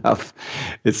not enough.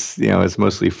 It's it's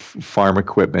mostly farm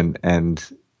equipment and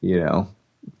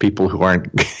people who aren't.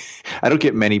 I don't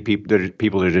get many people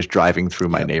that are just driving through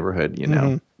my neighborhood,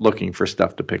 looking for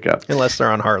stuff to pick up. Unless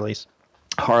they're on Harleys.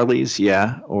 Harleys,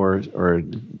 yeah, or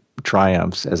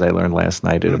Triumphs, as I learned last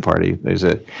night at a party.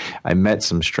 I met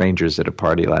some strangers at a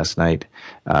party last night.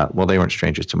 Well, they weren't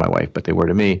strangers to my wife, but they were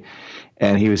to me.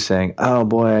 And he was saying, "Oh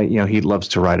boy, he loves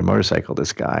to ride a motorcycle."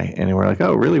 This guy, and we're like,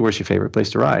 "Oh, really? Where's your favorite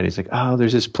place to ride?" He's like, "Oh,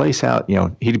 there's this place out."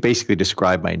 He basically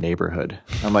described my neighborhood.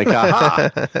 I'm like, "Aha,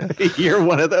 you're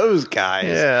one of those guys."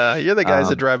 Yeah, you're the guys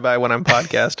that drive by when I'm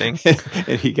podcasting.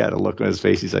 And he got a look on his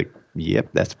face. He's like, "Yep,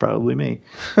 that's probably me."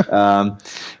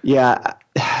 Yeah,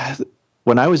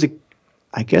 when I was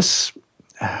I guess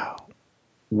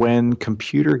when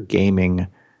computer gaming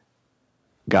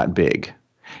got big,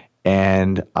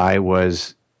 and I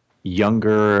was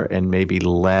younger and maybe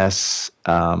less,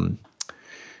 I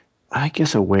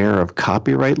guess, aware of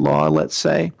copyright law, let's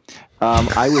say,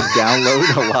 I would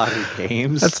download a lot of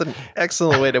games. That's an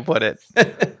excellent way to put it.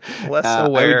 Less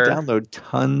aware. I would download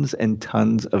tons and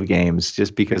tons of games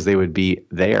just because they would be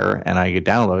there, and I could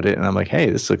download it, and I'm like, hey,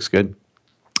 this looks good.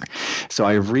 So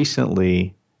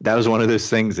that was one of those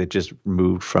things that just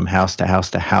moved from house to house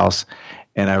to house.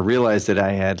 And I realized that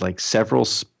I had like several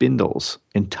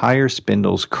entire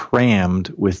spindles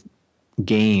crammed with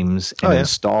games and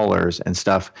installers and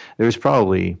stuff. There was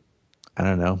probably, I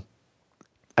don't know,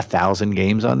 1,000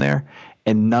 games on there,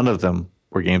 and none of them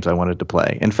were games I wanted to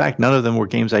play. In fact, none of them were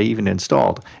games I even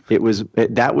installed.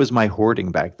 That was my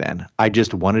hoarding back then. I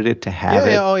just wanted it to have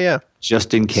it,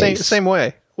 just in case. Same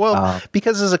way. Well,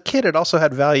 because as a kid, it also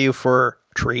had value for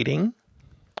trading,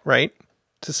 right?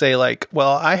 To say like,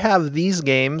 well, I have these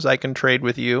games I can trade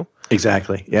with you.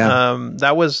 Exactly. Yeah.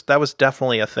 That was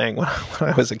definitely a thing when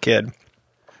I was a kid.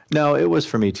 No, it was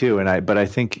for me too, but I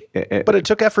think, but it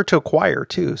took effort to acquire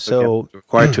too. So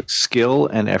it took skill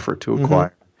and effort to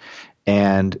acquire,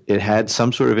 and it had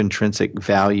some sort of intrinsic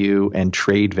value and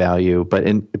trade value.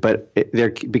 But there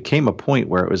became a point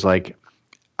where it was like,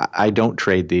 I don't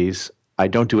trade these. I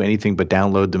don't do anything but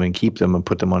download them and keep them and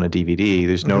put them on a DVD.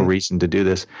 There's no reason to do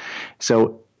this.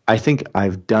 So I think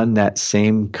I've done that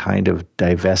same kind of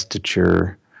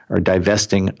divestiture or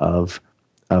divesting of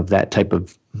that type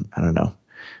of, I don't know,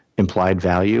 implied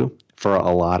value for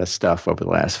a lot of stuff over the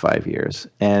last 5 years.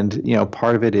 And,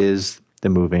 part of it is the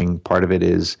moving, part of it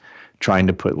is trying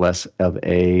to put less of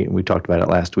we talked about it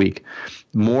last week,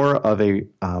 more of a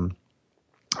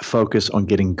focus on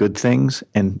getting good things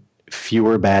and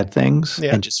fewer bad things,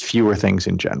 and just fewer things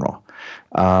in general.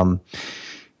 So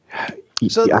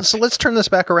let's turn this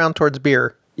back around towards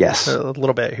beer. Yes. A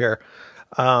little bit here,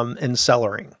 and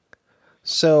cellaring.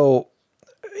 So,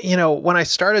 when I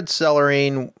started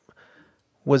cellaring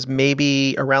was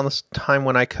maybe around this time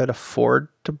when I could afford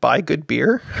to buy good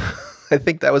beer. I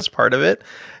think that was part of it.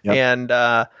 Yep.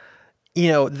 And,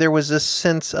 there was this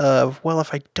sense of, well,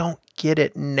 if I don't get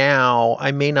it now,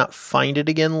 I may not find it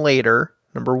again later,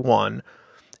 number one.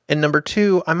 And number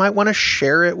two, I might want to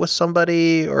share it with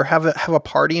somebody or have a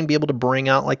party and be able to bring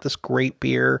out like this great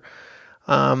beer.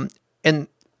 And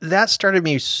that started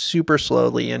me super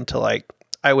slowly into like,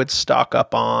 I would stock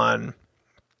up on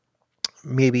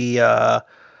maybe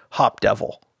Hop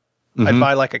Devil. I'd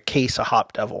buy like a case of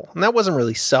Hop Devil, and that wasn't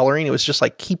really cellaring. It was just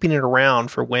like keeping it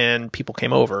around for when people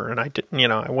came over. And I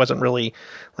didn't, I wasn't really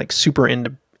like super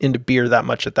into beer that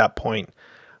much at that point.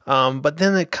 But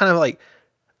then it kind of like,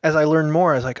 as I learned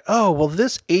more, I was like, oh, well,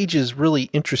 this ages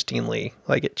really interestingly.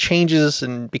 Like it changes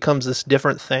and becomes this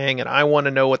different thing. And I want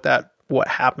to know what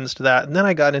happens to that. And then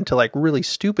I got into like really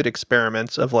stupid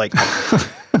experiments of like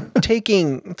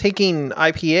taking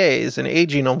IPAs and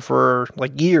aging them for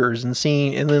like years and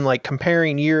seeing, and then like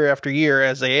comparing year after year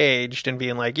as they aged and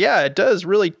being like, yeah, it does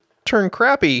really turn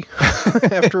crappy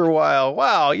after a while.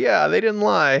 Wow. Yeah. They didn't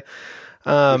lie.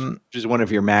 Which is one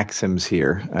of your maxims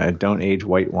here. Don't age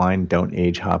white wine. Don't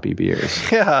age hoppy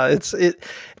beers. Yeah.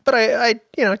 But I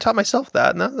taught myself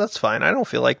that, and that's fine. I don't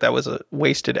feel like that was a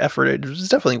wasted effort. It was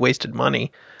definitely wasted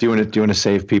money. Do you want to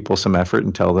save people some effort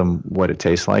and tell them what it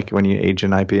tastes like when you age an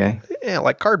IPA? Yeah,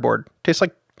 like cardboard. Tastes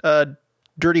like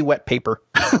dirty wet paper.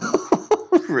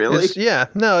 Really? Yeah.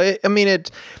 No.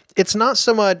 It's not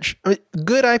so much.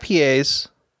 Good IPAs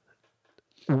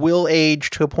will age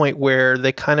to a point where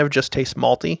they kind of just taste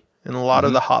malty, and a lot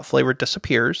of the hop flavor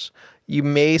disappears. You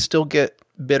may still get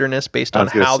bitterness based on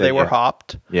how they were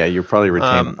hopped. Yeah, you're probably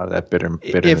retaining a lot of that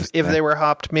bitterness. If they were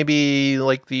hopped, maybe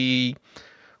like the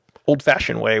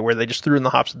old-fashioned way, where they just threw in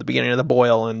the hops at the beginning of the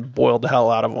boil and boiled the hell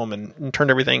out of them and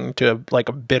turned everything into like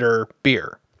a bitter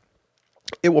beer.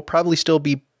 It will probably still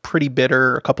be pretty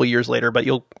bitter a couple of years later, but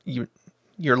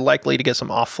you're likely to get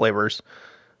some off flavors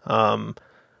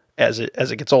as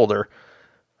it gets older.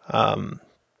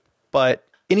 But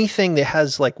anything that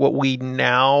has like what we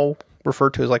now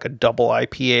refer to as like a double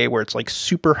IPA, where it's like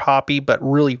super hoppy but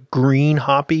really green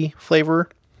hoppy flavor,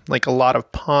 like a lot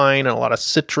of pine and a lot of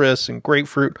citrus and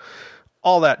grapefruit,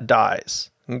 all that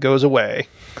dies and goes away,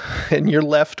 and you're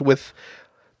left with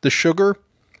the sugar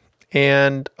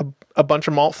and a bunch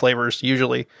of malt flavors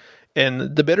usually,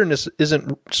 and the bitterness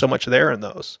isn't so much there in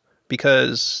those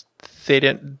because they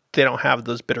don't have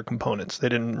those bitter components. They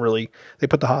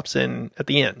put the hops in at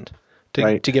the end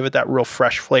to give it that real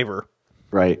fresh flavor.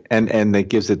 Right. And that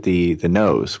gives it the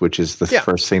nose, which is the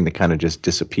first thing that kind of just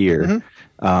disappeared.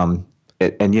 And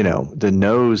the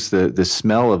nose, the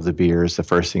smell of the beer is the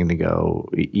first thing to go,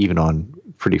 even on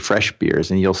pretty fresh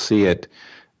beers. And you'll see it.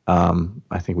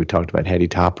 I think we talked about Heady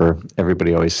Topper.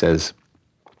 Everybody always says,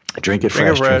 drink it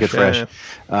fresh, drink it fresh.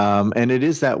 Yeah. And it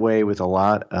is that way with a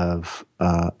lot of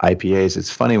IPAs.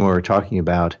 It's funny when we're talking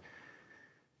about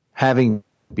having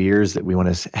beers that we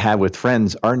want to have with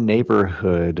friends. Our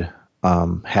neighborhood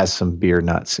has some beer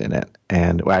nuts in it.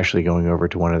 And we're actually going over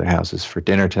to one of their houses for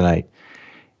dinner tonight.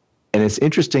 And it's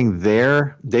interesting,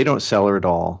 they don't cellar at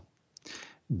all.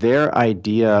 Their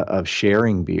idea of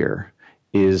sharing beer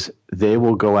is they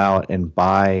will go out and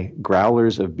buy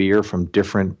growlers of beer from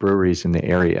different breweries in the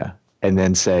area and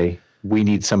then say, we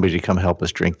need somebody to come help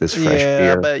us drink this fresh beer.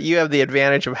 Yeah, but you have the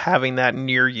advantage of having that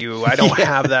near you. I don't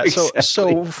have that. Exactly.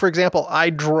 So, for example, I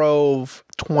drove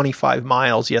 25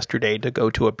 miles yesterday to go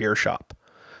to a beer shop,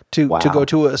 to go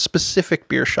to a specific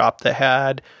beer shop that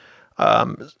had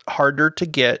harder to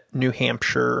get New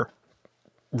Hampshire,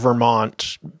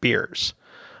 Vermont beers.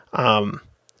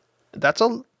 That's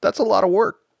a lot of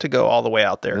work to go all the way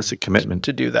out there. That's a commitment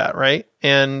to do that, right?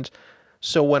 And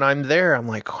so when I'm there, I'm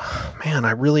like, oh, man,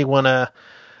 I really want to,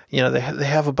 they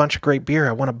have a bunch of great beer.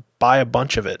 I want to buy a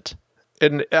bunch of it.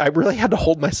 And I really had to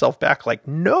hold myself back like,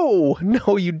 no,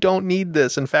 you don't need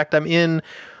this. In fact, I'm in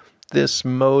this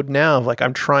mode now of like,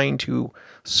 I'm trying to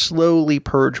slowly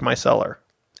purge my cellar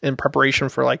in preparation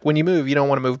for like, when you move, you don't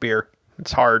want to move beer.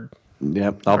 It's hard.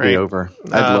 Yep, I'll be over.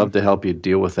 I'd love to help you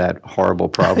deal with that horrible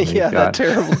problem. Yeah, that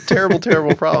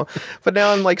terrible problem. But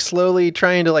now I'm like slowly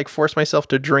trying to like force myself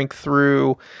to drink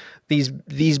through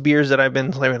these beers that I've been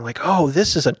like, oh,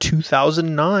 this is a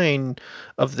 2009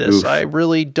 of this. Oof. I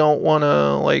really don't want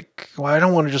to I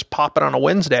don't want to just pop it on a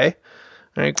Wednesday.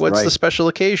 Like, what's the special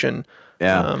occasion?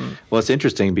 Yeah. Well, it's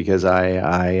interesting because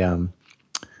I'm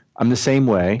the same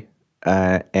way.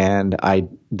 And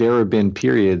there have been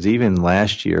periods, even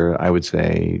last year, I would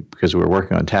say, because we were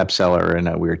working on Tap Cellar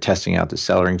and we were testing out the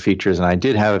cellaring features, and I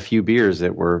did have a few beers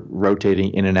that were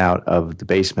rotating in and out of the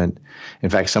basement. In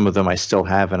fact, some of them I still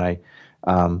have, and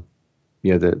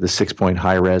the 6 point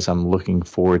high res. I'm looking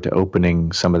forward to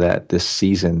opening some of that this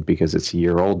season because it's a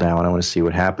year old now, and I want to see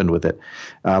what happened with it.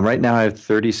 Right now, I have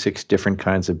 36 different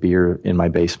kinds of beer in my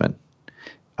basement,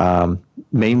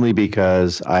 mainly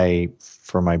because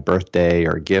for my birthday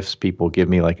or gifts, people give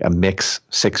me like a mix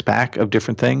 6 pack of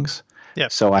different things. Yeah.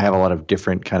 So I have a lot of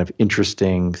different kind of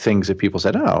interesting things that people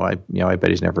said, oh, I bet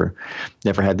he's never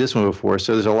had this one before.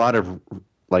 So there's a lot of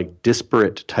like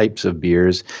disparate types of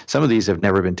beers. Some of these have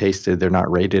never been tasted. They're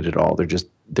not rated at all. They're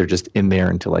just in there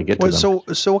until I get to them.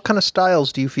 So what kind of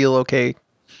styles do you feel okay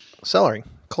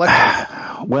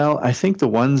collecting? Well, I think the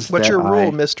ones What's that your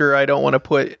rule, Mister? I don't want to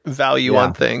put value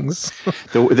on things.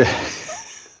 So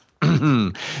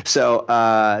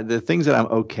the things that I'm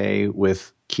okay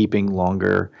with keeping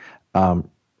longer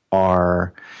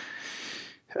are,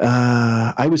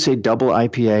 I would say, double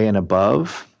IPA and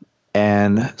above,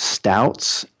 and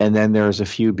stouts. And then there's a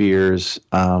few beers.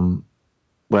 Well,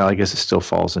 I guess it still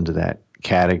falls into that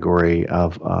category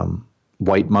of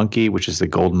White Monkey, which is the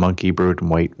Golden Monkey brewed in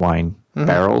white wine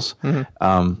barrels.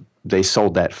 They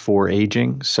sold that for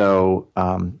aging, so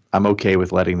I'm okay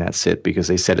with letting that sit because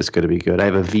they said it's going to be good. I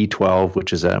have a V12,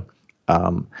 which is a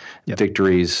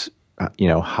Victory's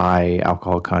high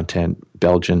alcohol content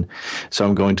Belgian, so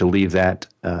I'm going to leave that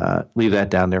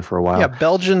down there for a while. Yeah,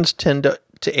 Belgians tend to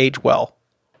age well.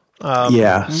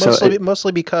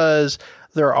 Mostly because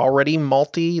they're already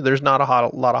malty. There's not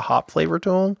a lot of hop flavor to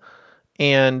them,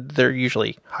 and they're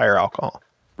usually higher alcohol.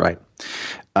 Right.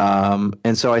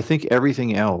 And so I think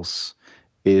everything else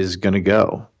is going to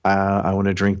go. I want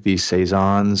to drink these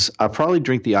Saisons. I'll probably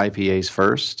drink the IPAs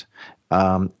first.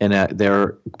 And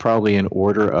they're probably in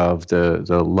order of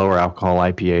the lower alcohol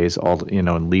IPAs,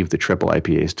 and leave the triple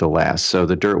IPAs till last. So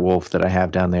the Dirt Wolf that I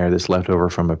have down there, that's left over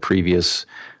from a previous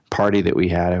party that we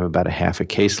had, I have about a half a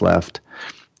case left.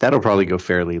 That'll probably go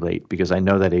fairly late because I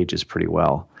know that ages pretty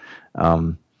well.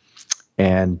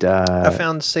 And I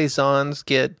found Saisons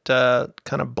get kind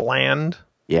of bland.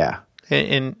 Yeah.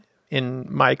 In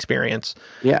my experience,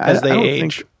 as they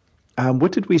age.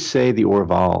 What did we say the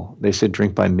Orval? They said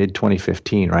drink by mid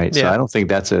 2015, right? Yeah. So I don't think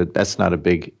that's not a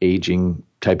big aging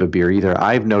type of beer either.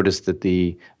 I've noticed that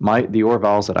the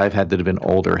Orvals that I've had that have been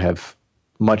older have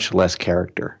much less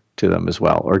character to them as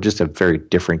well, or just a very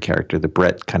different character. The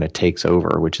Brett kind of takes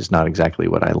over, which is not exactly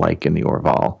what I like in the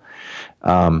Orval.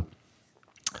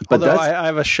 But I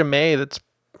have a Chimay that's,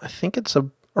 I think it's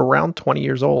around 20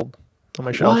 years old on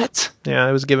my shelf. What? Yeah,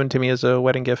 it was given to me as a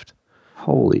wedding gift.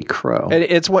 Holy crow. And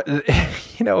it's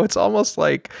it's almost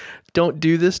like, don't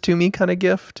do this to me kind of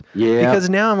gift. Yeah. Because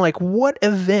now I'm like, what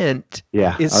event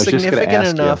is significant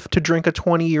enough to drink a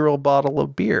 20-year-old bottle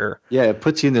of beer? Yeah, it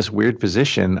puts you in this weird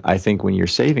position, I think, when you're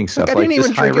saving stuff like I didn't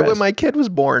even drink it when my kid was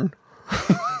born.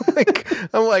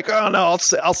 I'm like, oh no,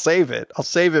 I'll save it. I'll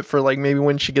save it for like maybe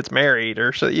when she gets married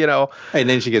or so, And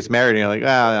then she gets married, and you're like,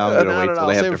 I'm going to wait till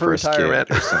they have their first retirement.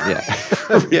 kid.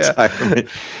 Yeah, retirement.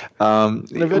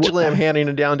 And eventually, I'm handing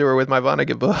it down to her with my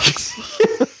Vonnegut books.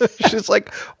 She's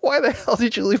like, "Why the hell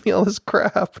did you leave me all this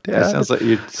crap, Dad?" It sounds like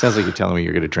you're telling me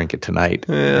you're going to drink it tonight.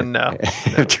 No.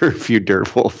 After a few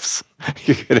Dirt Wolves,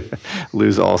 you're going to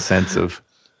lose all sense of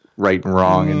right and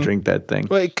wrong and drink that thing.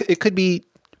 Well, it could be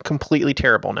completely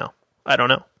terrible now. I don't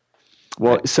know.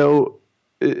 Well, so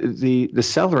the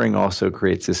cellaring also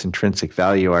creates this intrinsic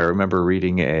value. I remember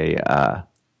reading a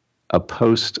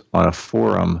post on a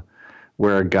forum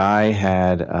where a guy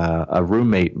had a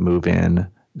roommate move in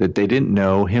that they didn't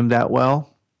know him that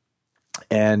well.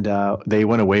 And they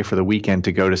went away for the weekend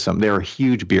to go to they were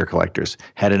huge beer collectors,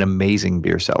 had an amazing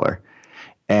beer cellar.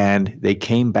 And they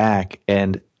came back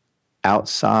and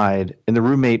outside, and the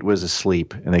roommate was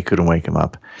asleep and they couldn't wake him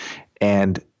up.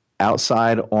 And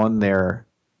outside on their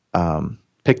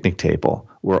picnic table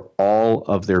were all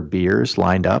of their beers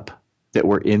lined up that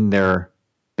were in their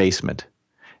basement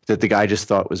that the guy just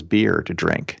thought was beer to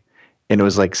drink. And it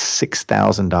was like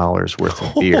 $6,000 worth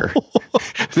of beer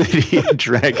that he had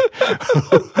drank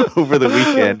over the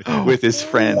weekend with his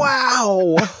friends.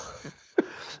 Wow.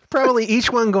 Probably each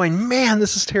one going, man,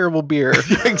 this is terrible beer.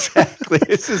 Exactly.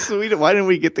 This is sweet. Why didn't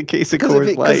we get the case of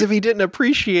Coors Light? Because if he didn't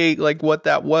appreciate like what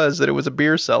that was, that it was a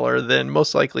beer cellar, then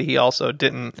most likely he also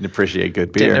didn't appreciate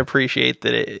good beer. Didn't appreciate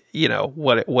that it,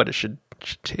 what it should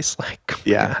taste like.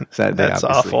 Yeah, that's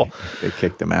awful. They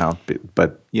kicked him out,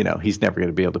 but he's never going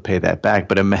to be able to pay that back.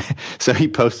 But so he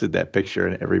posted that picture,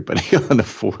 and everybody on the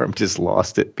forum just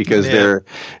lost it because there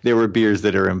were beers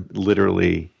that are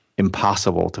literally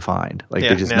impossible to find. Like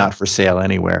they're just not for sale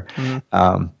anywhere.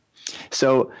 Mm-hmm.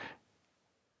 So,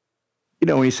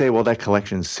 when you say, well, that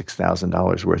collection's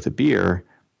 $6,000 worth of beer,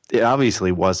 it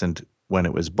obviously wasn't when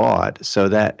it was bought.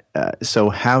 So so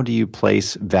how do you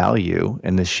place value?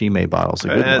 And the Chimay bottle's a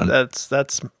good one.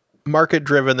 That's market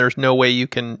driven. There's no way you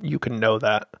can know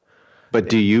that. But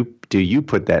do you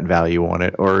put that value on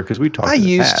it, or because we talked? I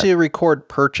used to record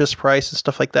purchase price and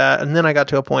stuff like that, and then I got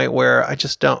to a point where I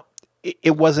just don't.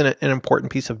 It wasn't an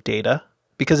important piece of data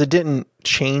because it didn't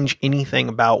change anything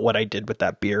about what I did with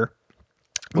that beer.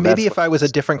 Well, maybe if I was a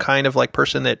different kind of like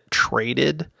person that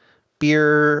traded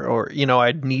beer, or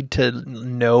I'd need to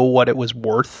know what it was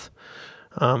worth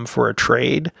for a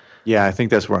trade. Yeah, I think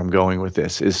that's where I'm going with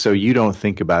this. Is so you don't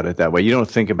think about it that way. You don't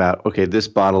think about, okay, this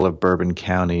bottle of Bourbon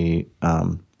County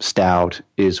Stout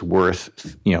is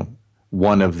worth,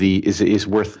 one of the is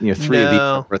worth, three of these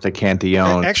are worth a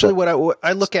Cantillon. Actually, what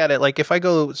I look at it like, if I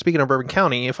go, speaking of Bourbon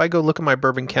County, if I go look at my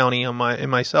Bourbon County in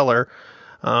my cellar,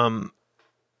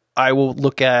 I will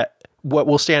look at what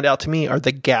will stand out to me are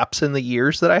the gaps in the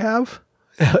years that I have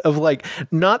of like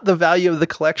not the value of the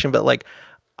collection, but like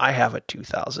I have a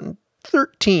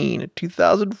 2013,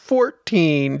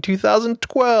 2014,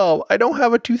 2012. I don't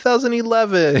have a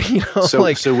 2011.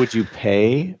 So would you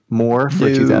pay more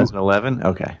for 2011?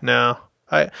 Okay. No,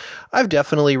 I've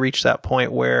definitely reached that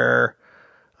point where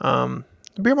the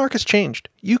beer market's changed.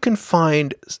 You can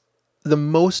find the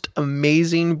most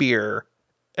amazing beer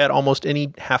at almost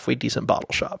any halfway decent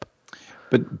bottle shop.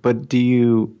 But do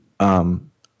you?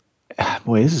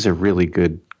 Boy, this is a really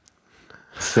good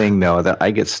thing though that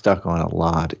I get stuck on a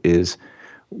lot is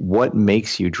what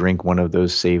makes you drink one of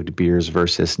those saved beers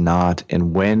versus not,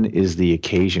 and when is the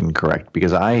occasion correct?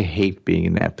 Because I hate being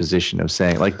in that position of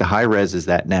saying, like, the high res is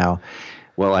that now.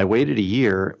 Well, I waited a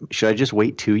year. Should I just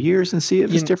wait 2 years and see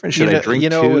if it's different? Should I drink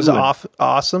two? It was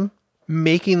awesome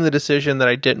making the decision that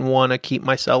I didn't want to keep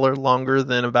my cellar longer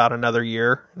than about another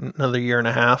year and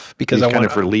a half, because I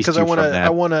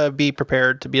want to be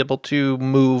prepared to be able to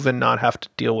move and not have to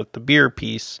deal with the beer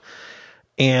piece.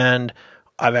 And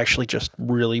I've actually just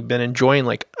really been enjoying,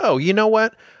 like, oh, you know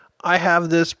what? I have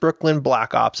this Brooklyn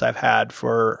Black Ops I've had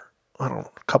for, I don't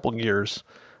know, a couple of years.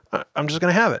 I'm just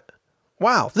going to have it.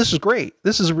 Wow, this is great.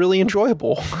 This is really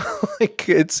enjoyable. Like,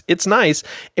 it's nice.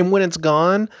 And when it's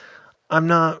gone, I'm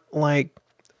not like,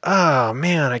 oh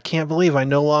man, I can't believe I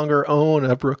no longer own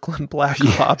a Brooklyn Black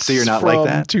Ops. So you're not from like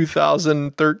that?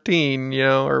 2013,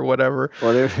 or whatever.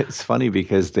 Well, it's funny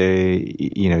because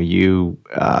you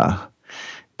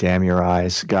damn your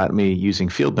eyes got me using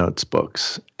Field Notes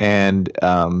books. And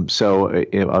so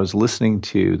I was listening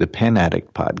to the Pen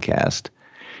Addict podcast,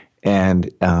 and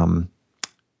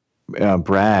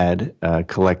Brad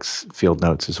collects Field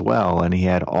Notes as well, and he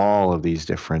had all of these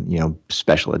different,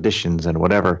 special editions and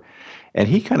whatever. And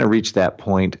he kind of reached that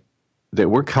point that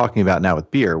we're talking about now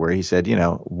with beer, where he said,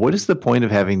 what is the point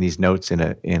of having these notes in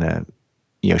a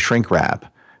shrink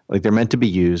wrap? Like, they're meant to be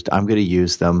used. I'm going to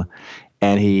use them.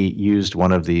 And he used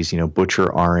one of these,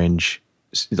 Butcher Orange.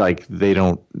 Like, they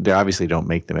obviously don't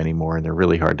make them anymore, and they're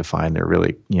really hard to find. They're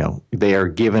really, they are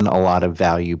given a lot of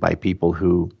value by people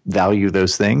who value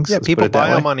those things. Yeah, people buy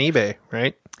them on eBay,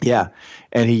 right? Yeah,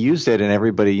 and he used it, and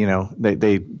everybody,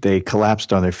 they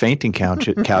collapsed on their fainting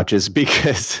couches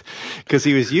because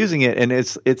he was using it, and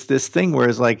it's this thing where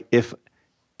it's like, if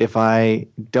I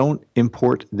don't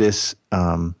import this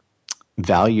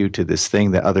value to this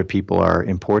thing that other people are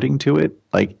importing to it,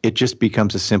 like, it just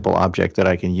becomes a simple object that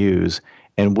I can use.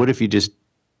 And what if you just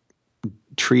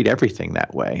treat everything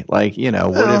that way? Like,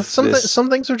 what if some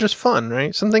things are just fun,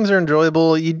 right? Some things are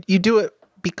enjoyable. You do it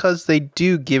because they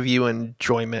do give you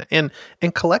enjoyment, and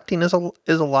collecting is a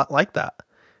lot like that,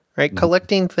 right? Mm-hmm.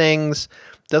 Collecting things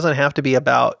doesn't have to be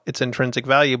about its intrinsic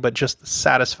value, but just the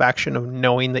satisfaction of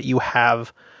knowing that you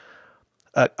have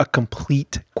a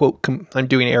complete quote. I'm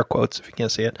doing air quotes if you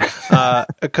can't see it.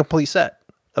 A complete set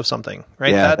of something,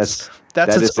 right? Yeah, that's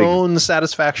its own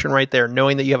satisfaction right there,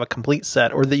 knowing that you have a complete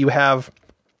set, or that you have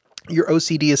your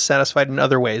OCD is satisfied in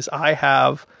other ways. I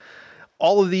have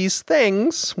all of these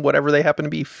things, whatever they happen to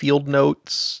be, Field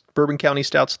Notes, Bourbon County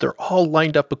Stouts, they're all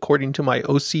lined up according to my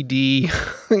OCD,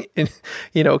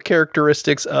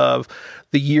 characteristics of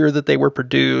the year that they were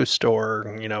produced,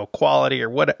 or, quality, or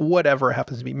whatever it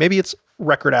happens to be. Maybe it's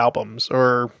record albums,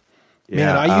 or,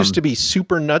 man, I used to be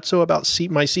super nutso about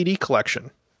my CD collection.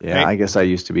 Yeah, right? I guess I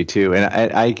used to be too. And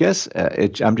I guess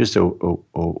I'm just a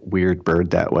weird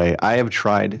bird that way. I have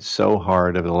tried so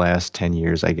hard over the last 10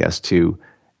 years, I guess, to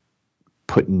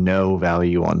put no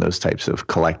value on those types of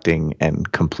collecting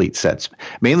and complete sets.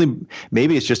 Mainly,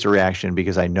 maybe it's just a reaction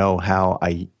because I know how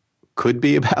I could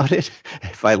be about it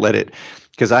if I let it.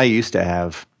 Because I used to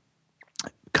have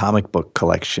comic book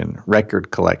collection, record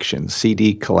collection,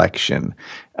 CD collection,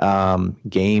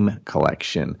 game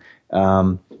collection.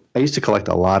 I used to collect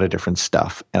a lot of different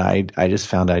stuff, and I just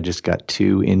found I just got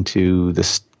too into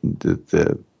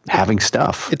the having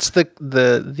stuff. It's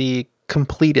the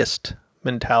completist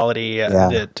mentality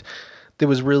Yeah. that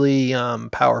was really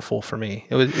powerful for me.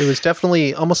 It was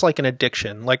definitely almost like an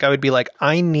addiction. Like I would be like,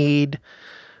 I need.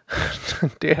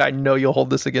 Dude, I know you'll hold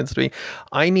this against me.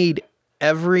 I need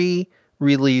every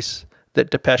release that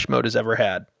Depeche Mode has ever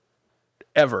had.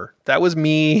 Ever. That was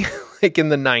me like in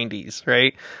the 90s,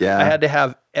 right? Yeah. I had to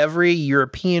have every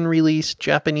European release,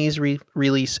 Japanese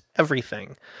release,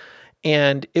 everything.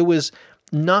 And it was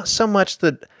not so much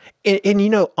that, and you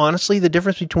know, honestly, the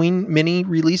difference between mini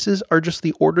releases are just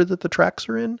the order that the tracks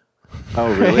are in.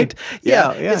 Oh, really? Right?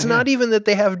 Yeah. It's not even that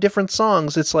they have different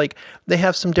songs. It's like they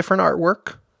have some different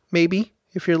artwork, maybe,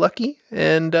 if you're lucky.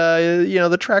 And, you know,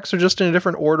 the tracks are just in a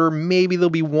different order. Maybe there'll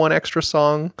be one extra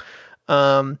song.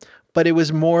 But it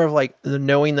was more of like the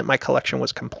knowing that my collection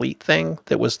was complete thing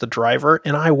that was the driver.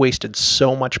 And I wasted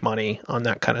so much money on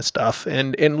that kind of stuff.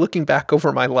 And looking back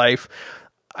over my life,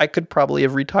 I could probably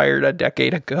have retired a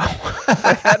decade ago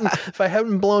if I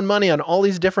hadn't blown money on all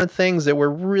these different things that were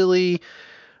really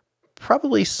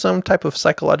probably some type of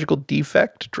psychological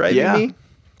defect driving me.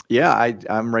 Yeah,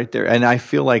 I'm right there. And I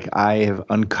feel like I have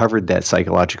uncovered that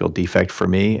psychological defect for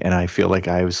me. And I feel like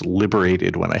I was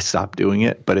liberated when I stopped doing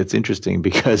it. But it's interesting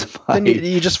because then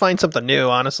you just find something new,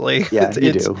 honestly. Yeah,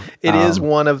 you do. It is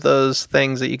one of those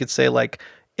things that you could say, like,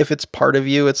 if it's part of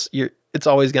you, it's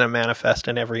always going to manifest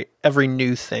in every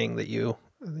new thing that you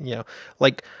know,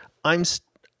 like I'm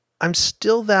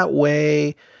still that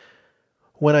way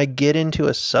when I get into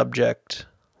a subject,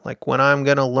 like when I'm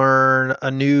going to learn a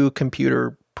new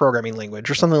computer programming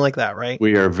language or something like that, right?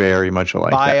 We are very much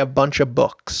alike. Buy a bunch of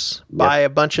books, buy a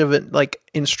bunch of it, like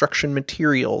instruction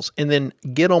materials, and then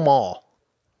get them all,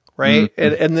 right?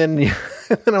 Mm-hmm. And then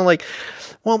and then I'm like,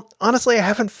 well, honestly, I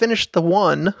haven't finished the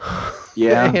one.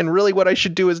 Yeah. And really what I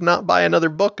should do is not buy another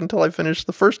book until I finish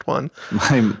the first one.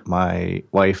 My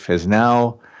wife has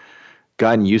now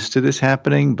gotten used to this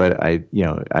happening, but I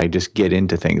just get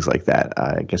into things like that.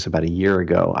 I guess about a year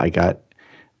ago, I got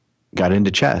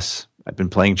into chess. I've been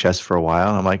playing chess for a while,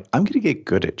 and I'm like, I'm going to get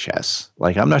good at chess.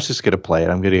 Like, I'm not just going to play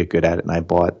it. I'm going to get good at it. And I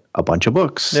bought a bunch of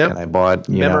books, and I bought,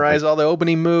 memorize all the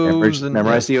opening moves,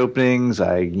 memorize the openings.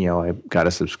 I got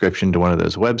a subscription to one of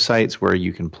those websites where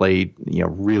you can play,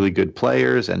 really good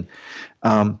players, and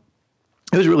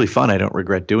it was really fun. I don't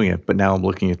regret doing it, but now I'm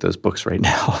looking at those books right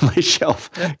now on my shelf,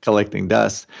 collecting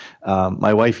dust.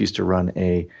 My wife used to run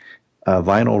a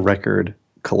vinyl record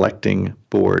collecting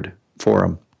board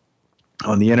forum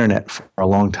on the internet for a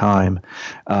long time,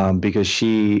 because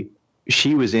she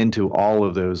was into all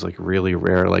of those like really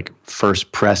rare like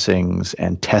first pressings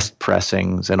and test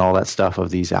pressings and all that stuff of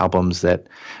these albums that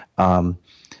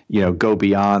go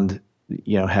beyond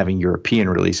having European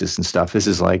releases and stuff. This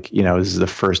is like this is the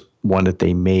first one that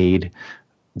they made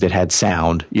that had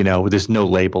sound, there's no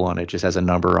label on it, just has a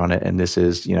number on it. And this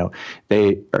is,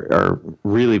 they are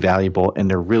really valuable and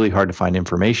they're really hard to find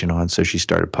information on. So she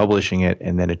started publishing it,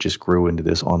 and then it just grew into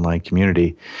this online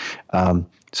community.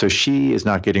 So she is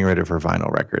not getting rid of her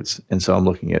vinyl records. And so I'm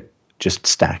looking at just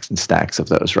stacks and stacks of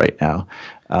those right now.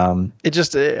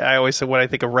 I always say when I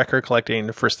think of record collecting,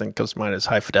 the first thing that comes to mind is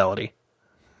high fidelity.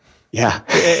 Yeah.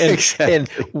 Exactly. And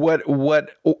what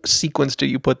sequence do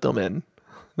you put them in?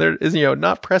 There is,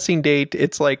 not pressing date.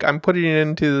 It's like I'm putting it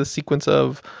into the sequence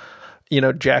of,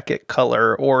 jacket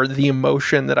color or the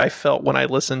emotion that I felt when I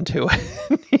listened to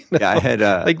it. Yeah, I had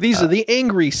like these are the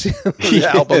angry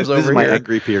albums over here. My here.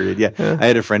 angry period. Yeah. I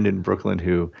had a friend in Brooklyn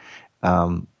who, I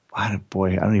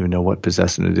don't even know what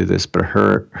possessed him to do this, but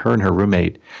her and her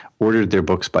roommate ordered their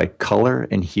books by color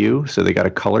and hue, so they got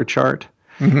a color chart.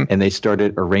 Mm-hmm. And they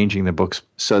started arranging the books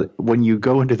so when you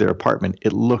go into their apartment,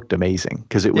 it looked amazing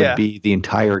because it would be the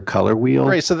entire color wheel.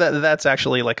 Right. So that's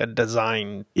actually like a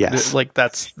design. Yes. Like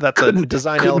that's a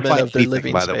design element of their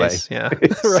living space. Yeah.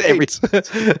 Right.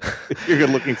 You're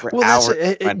looking for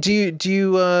hours. Do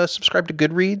you subscribe to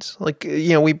Goodreads? Like,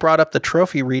 we brought up the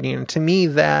trophy reading, and to me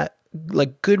that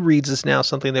like Goodreads is now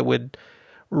something that would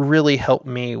really helped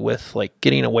me with like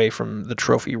getting away from the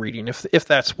trophy reading. If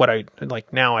that's what I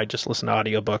like now, I just listen to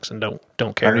audiobooks and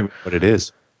don't care. I don't even know what it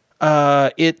is.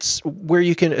 It's where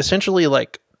you can essentially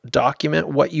like document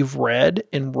what you've read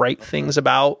and write things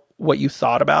about what you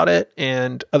thought about it,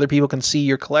 and other people can see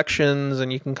your collections,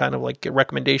 and you can kind of like get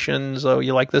recommendations. Oh,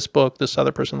 you like this book, this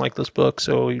other person liked this book,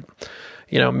 so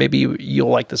maybe you'll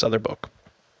like this other book.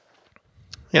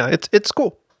 Yeah, it's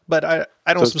cool. But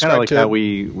I don't subscribe like to how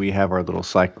we have our little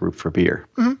Slack group for beer.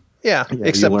 Mm-hmm. Yeah,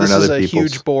 except this is a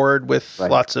huge board with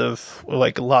lots of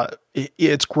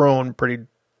it's grown pretty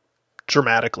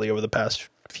dramatically over the past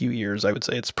few years, I would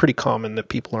say. It's pretty common that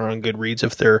people are on Goodreads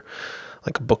if they're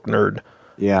like a book nerd.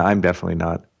 Yeah, I'm definitely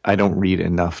not. I don't read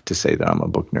enough to say that I'm a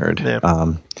book nerd.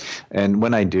 Yeah. And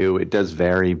when I do, it does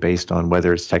vary based on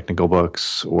whether it's technical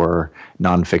books or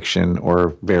nonfiction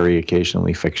or very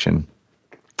occasionally fiction.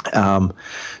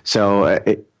 So,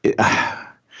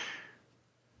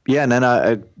 yeah, and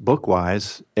then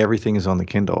book-wise, everything is on the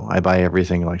Kindle. I buy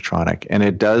everything electronic. And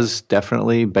it does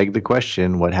definitely beg the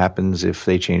question, what happens if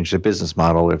they change the business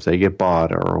model, if they get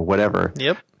bought or whatever?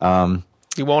 Yep.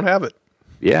 You won't have it.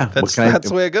 Yeah. That's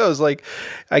the way it goes. Like,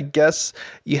 I guess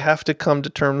you have to come to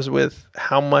terms with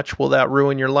how much will that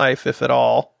ruin your life, if at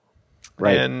all.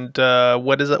 Right. And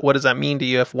what does that mean to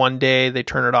you if one day they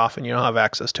turn it off and you don't have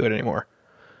access to it anymore?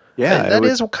 Yeah. That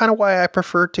is kind of why I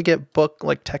prefer to get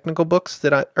technical books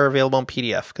that are available in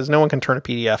PDF, because no one can turn a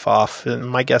PDF off. And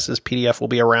my guess is PDF will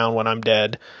be around when I'm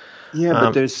dead. Yeah,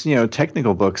 but there's,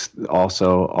 technical books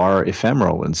also are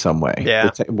ephemeral in some way. Yeah.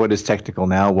 What is technical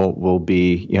now will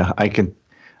be,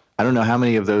 I don't know how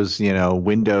many of those,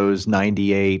 Windows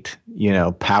 98,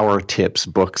 power tips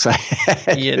books I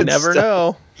had. You never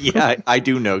know. Yeah, I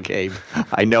do know, Gabe.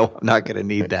 I know I'm not going to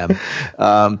need them.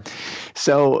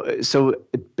 So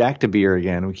back to beer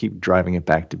again. We keep driving it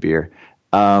back to beer.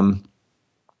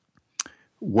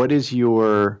 What is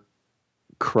your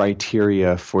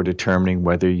criteria for determining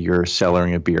whether you're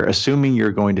cellaring a beer? Assuming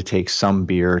you're going to take some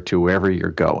beer to wherever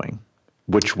you're going,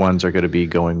 which ones are going to be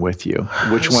going with you?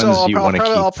 Which ones do you want to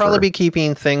keep? I'll probably be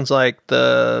keeping things like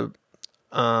the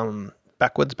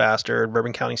Backwoods Bastard,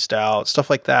 Bourbon County Stout, stuff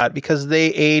like that, because they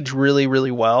age really,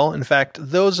 really well. In fact,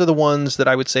 those are the ones that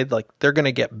I would say like they're going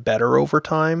to get better over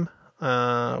time.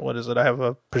 What is it? I have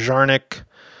a Pajarnik,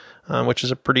 which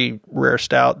is a pretty rare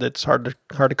stout that's hard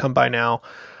to come by now.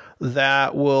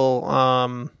 That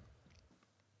will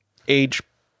age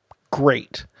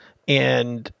great.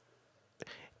 And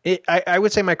I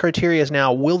would say my criteria is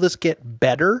now, will this get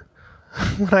better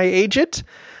when I age it?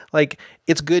 Like,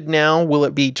 it's good now. Will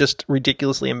it be just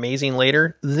ridiculously amazing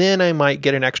later? Then I might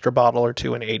get an extra bottle or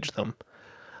two and age them.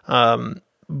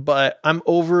 But I'm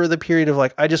over the period of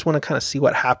like, I just want to kind of see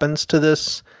what happens to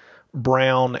this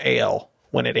brown ale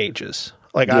when it ages.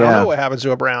 Like, I don't know what happens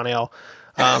to a brown ale.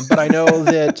 But I know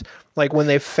that like when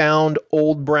they found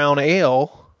old brown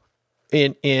ale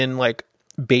in like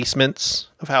basements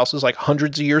of houses, like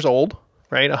hundreds of years old,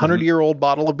 right? 100-year-old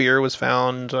bottle of beer was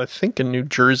found, I think, in New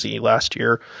Jersey last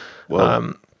year.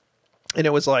 And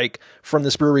it was like from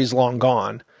this brewery's long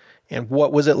gone. And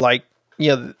what was it like?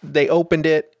 They opened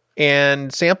it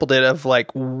and sampled it of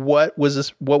like, what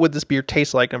would this beer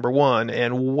taste like, number one,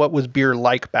 and what was beer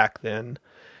like back then?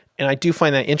 And I do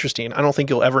find that interesting. I don't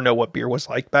think you'll ever know what beer was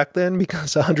like back then,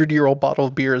 because a 100-year-old bottle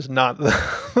of beer is not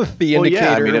the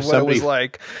indicator of what it was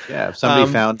like. Yeah, if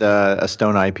somebody found a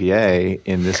Stone IPA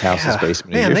in this house's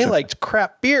basement. Man, they liked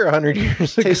crap beer 100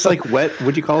 years ago. Tastes like wet,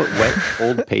 wuld you call it wet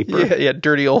old paper? Yeah,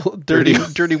 dirty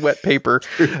wet paper.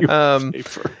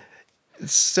 Paper.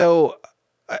 So,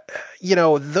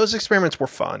 those experiments were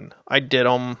fun. I did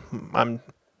them. I'm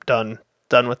done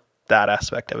with that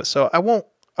aspect of it. So I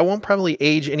won't probably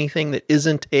age anything that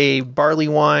isn't a barley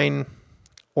wine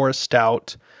or a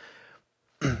stout.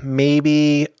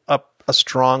 Maybe a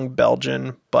strong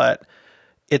Belgian, but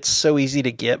it's so easy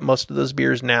to get most of those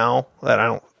beers now that I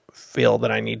don't feel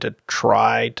that I need to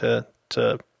try to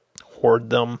hoard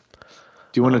them.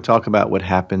 Do you want to talk about what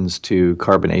happens to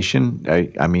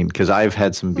carbonation? I mean, because I've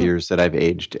had some beers that I've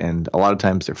aged, and a lot of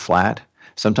times they're flat.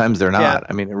 Sometimes they're not. Yeah.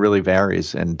 I mean, it really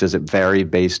varies. And does it vary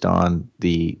based on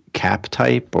the cap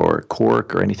type or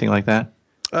cork or anything like that?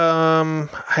 I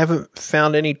haven't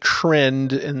found any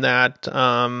trend in that.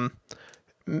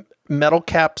 Metal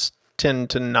caps tend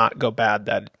to not go bad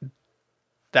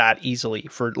that easily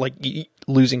for like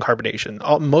losing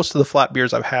carbonation. Most of the flat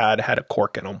beers I've had a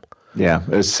cork in them. Yeah,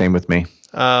 it's the same with me.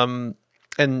 And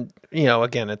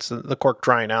again, it's the cork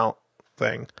drying out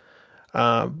thing.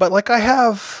 But like I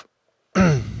have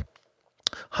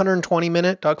 120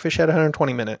 minute Dogfish Head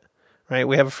 120 minute, right?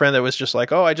 We have a friend that was just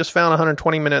like, oh, I just found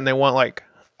 120 minute, and they want like,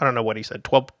 I don't know what he said,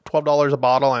 $12 a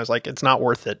bottle. And I was like, it's not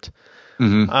worth it.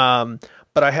 Mm-hmm.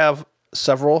 But I have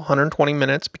several 120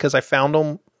 minutes because I found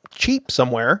them cheap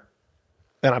somewhere,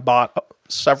 and I bought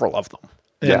several of them.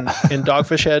 And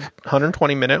Dogfish Head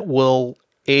 120 minute will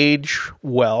age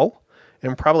well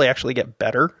and probably actually get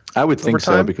better. I would think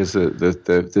so, because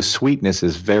the sweetness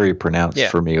is very pronounced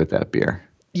for me with that beer.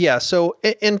 Yeah. So,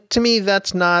 and to me,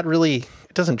 that's not really,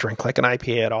 it doesn't drink like an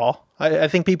IPA at all. I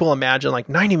think people imagine like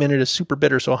 90 minute is super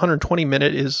bitter, so 120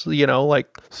 minute is,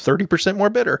 like 30% more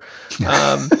bitter.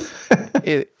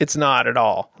 It's not at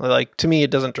all. Like, to me, it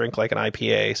doesn't drink like an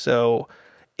IPA. So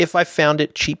if I found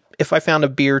it cheap, if I found a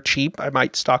beer cheap, I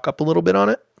might stock up a little bit on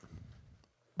it.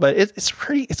 But it's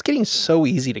getting so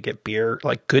easy to get beer,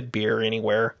 like good beer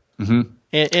anywhere.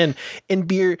 Mm-hmm. And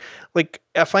beer, like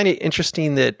I find it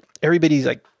interesting that everybody's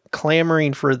like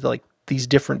clamoring for like these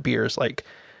different beers, like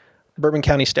Bourbon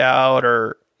County Stout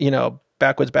or,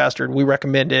 Backwoods Bastard. We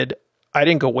recommended. I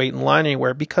didn't go wait in line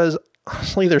anywhere because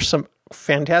honestly, there's some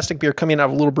fantastic beer coming out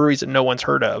of little breweries that no one's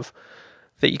heard of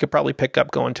that you could probably pick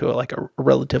up going to a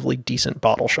relatively decent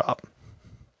bottle shop.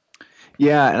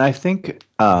 Yeah, and I think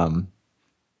I'm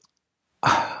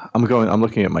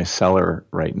looking at my cellar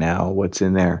right now. What's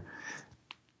in there?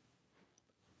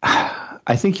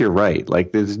 I think you're right.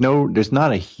 Like there's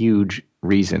not a huge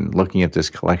reason looking at this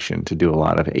collection to do a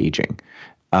lot of aging.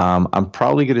 I'm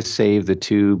probably going to save the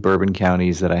 2 bourbon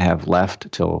counties that I have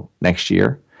left till next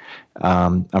year.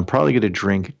 I'm probably going to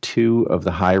drink 2 of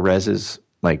the high reses,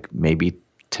 like maybe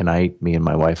tonight. Me and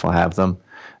my wife will have them.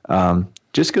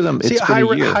 Just because it's been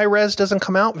a year. High res doesn't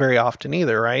come out very often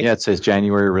either, right? Yeah, it says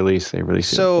January release. They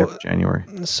release it every January.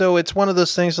 So it's one of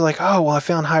those things like, oh, well, I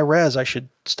found high res. I should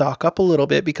stock up a little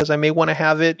bit because I may want to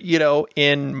have it,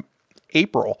 in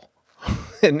April.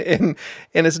 and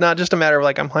it's not just a matter of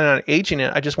like I'm planning on aging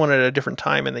it. I just want it at a different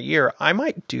time in the year. I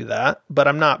might do that, but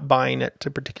I'm not buying it to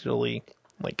particularly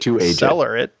to age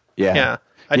cellar it. Yeah.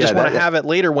 I just want to have it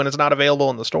later when it's not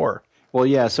available in the store. Well,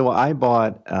 yeah. So I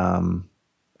bought.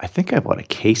 I think I bought a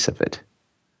case of it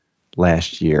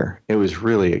last year. It was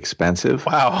really expensive.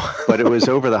 Wow. But it was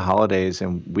over the holidays,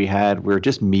 and we were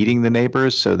just meeting the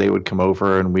neighbors, so they would come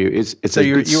over, and it's so a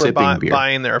good sipping beer.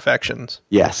 Buying their affections.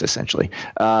 Yes, essentially.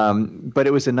 But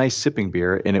it was a nice sipping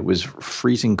beer, and it was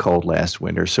freezing cold last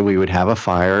winter, so we would have a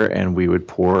fire, and we would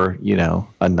pour,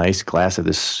 a nice glass of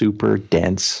this super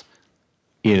dense,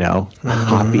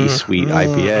 hoppy, sweet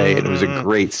IPA, and it was a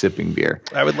great sipping beer.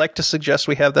 I would like to suggest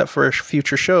we have that for a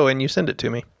future show, and you send it to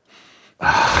me.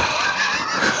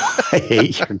 I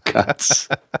hate your guts.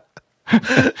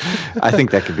 I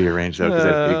think that could be arranged, though, because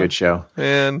that'd be a good show.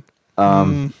 Man.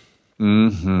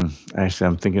 Actually,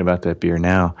 I'm thinking about that beer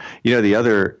now. The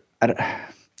other...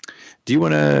 do you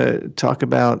want to talk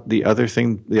about the other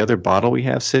thing, the other bottle we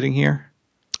have sitting here?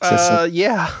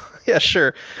 Yeah,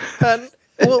 sure.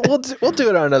 We'll do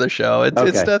it on another show.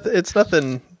 It's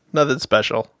nothing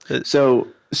special. So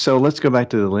let's go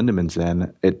back to the Lindemans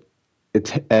then.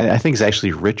 I think it's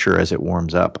actually richer as it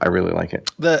warms up. I really like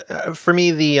it. For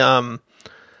me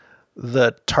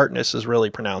the tartness is really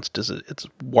pronounced as it's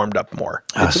warmed up more.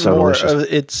 It's so more.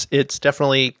 delicious. It's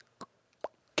definitely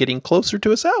getting closer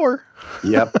to a sour.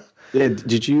 Yep.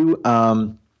 Did you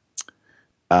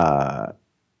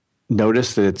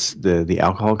notice that it's the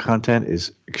alcohol content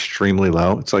is extremely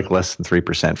low? It's like less than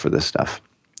 3% for this stuff.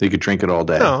 You could drink it all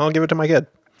day. No, I'll give it to my kid.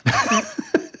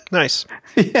 Nice.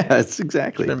 Yeah, it's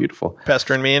exactly beautiful.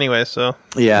 Pestering me anyway, so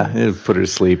yeah, it'll put her to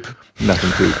sleep.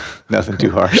 Nothing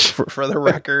too harsh. For the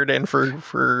record, and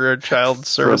for child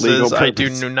services, I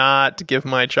do not give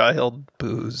my child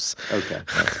booze. Okay,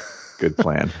 good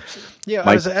plan. Yeah,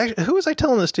 who was I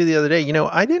telling this to the other day?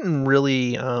 I didn't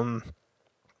really.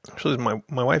 Actually, my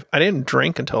wife. I didn't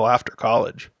drink until after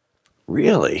college.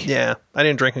 Really? Yeah, I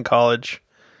didn't drink in college.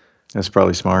 That's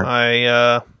probably smart.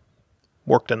 I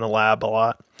worked in the lab a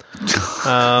lot.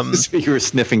 So you were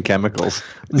sniffing chemicals.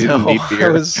 No, I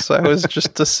was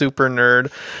just a super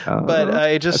nerd. But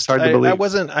I just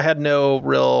I had no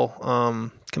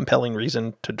real compelling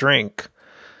reason to drink.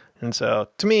 And so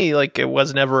to me, like, it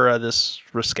was never this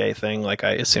risque thing. Like,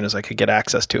 as soon as I could get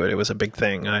access to it, it was a big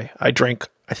thing. I drank,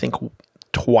 I think,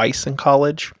 twice in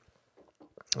college.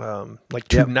 Like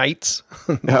 2 nights.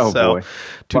 Oh, so, boy.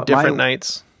 Two different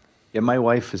nights. Yeah, my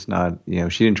wife is not,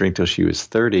 she didn't drink till she was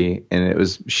 30,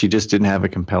 and she just didn't have a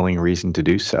compelling reason to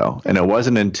do so. And it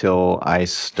wasn't until I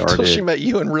started. Until she met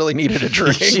you and really needed a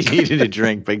drink. She needed a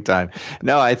drink big time.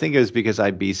 No, I think it was because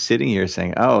I'd be sitting here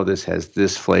saying, oh, this has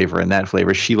this flavor and that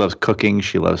flavor. She loves cooking.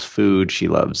 She loves food. She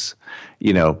loves,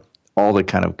 all the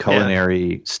kind of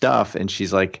culinary stuff. And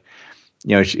she's like,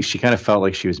 she kind of felt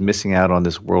like she was missing out on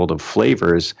this world of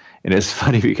flavors. And it's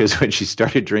funny because when she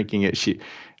started drinking it,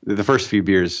 the first few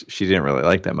beers she didn't really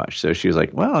like that much. So she was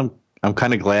like, well, I'm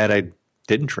kind of glad I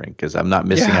didn't drink because I'm not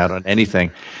missing out on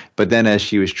anything. But then as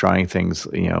she was trying things,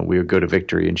 we would go to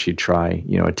Victory and she'd try,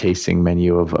 a tasting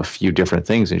menu of a few different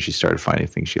things, and she started finding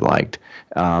things she liked.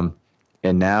 And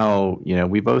now,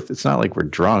 we both, it's not like we're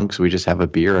drunk, so we just have a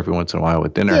beer every once in a while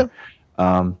with dinner.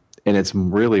 Yeah. And it's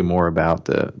really more about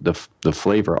the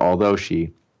flavor, although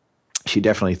she She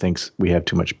definitely thinks we have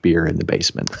too much beer in the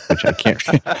basement, which I can't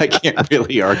I can't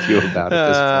really argue about at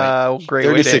this point. Great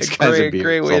 36 way to, kinds of beer.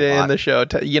 great is way a to lot. end the show.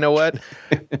 You know what?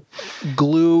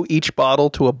 Glue each bottle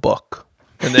to a book,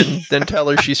 and then tell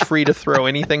her she's free to throw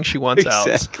anything she wants out.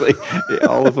 Exactly. Yeah,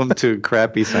 all of them to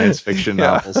crappy science fiction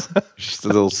novels.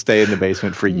 They'll stay in the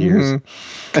basement for years.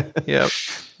 Yep.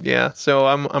 Yeah. So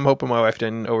I'm hoping my wife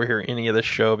didn't overhear any of this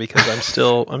show, because I'm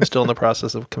still in the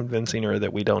process of convincing her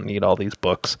that we don't need all these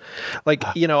books. Like,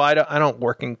 I don't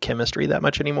work in chemistry that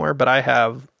much anymore, but I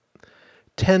have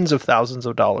tens of thousands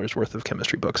of dollars worth of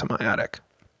chemistry books in my attic.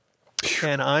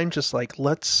 And I'm just like,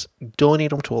 let's donate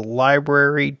them to a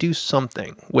library, do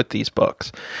something with these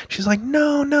books. She's like,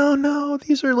 no.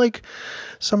 These are like,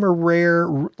 some are rare,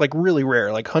 like really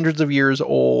rare, like hundreds of years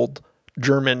old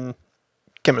German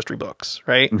chemistry books,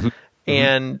 right? Mm-hmm.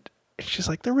 And she's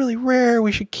like, they're really rare.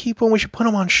 We should keep them. We should put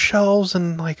them on shelves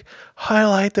and like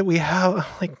highlight that we have. I'm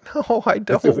like, no, I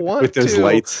don't want with those to.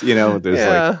 lights,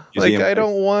 there's like I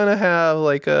don't want to have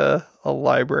like a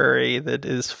library that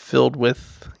is filled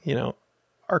with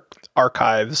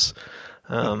archives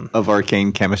of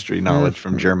arcane chemistry knowledge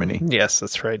from Germany. Yes,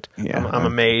 that's right. Yeah, I'm a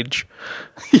mage.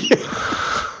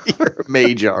 You're a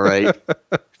mage, all right.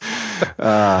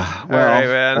 All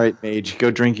right, mage,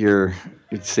 go drink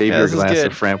save your glass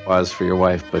of Framboise for your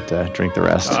wife, but drink the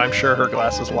rest. Oh, I'm sure her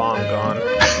glass is long gone.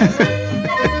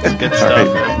 It's good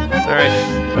stuff, man. All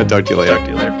right. I'll talk to you later.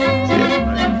 See ya.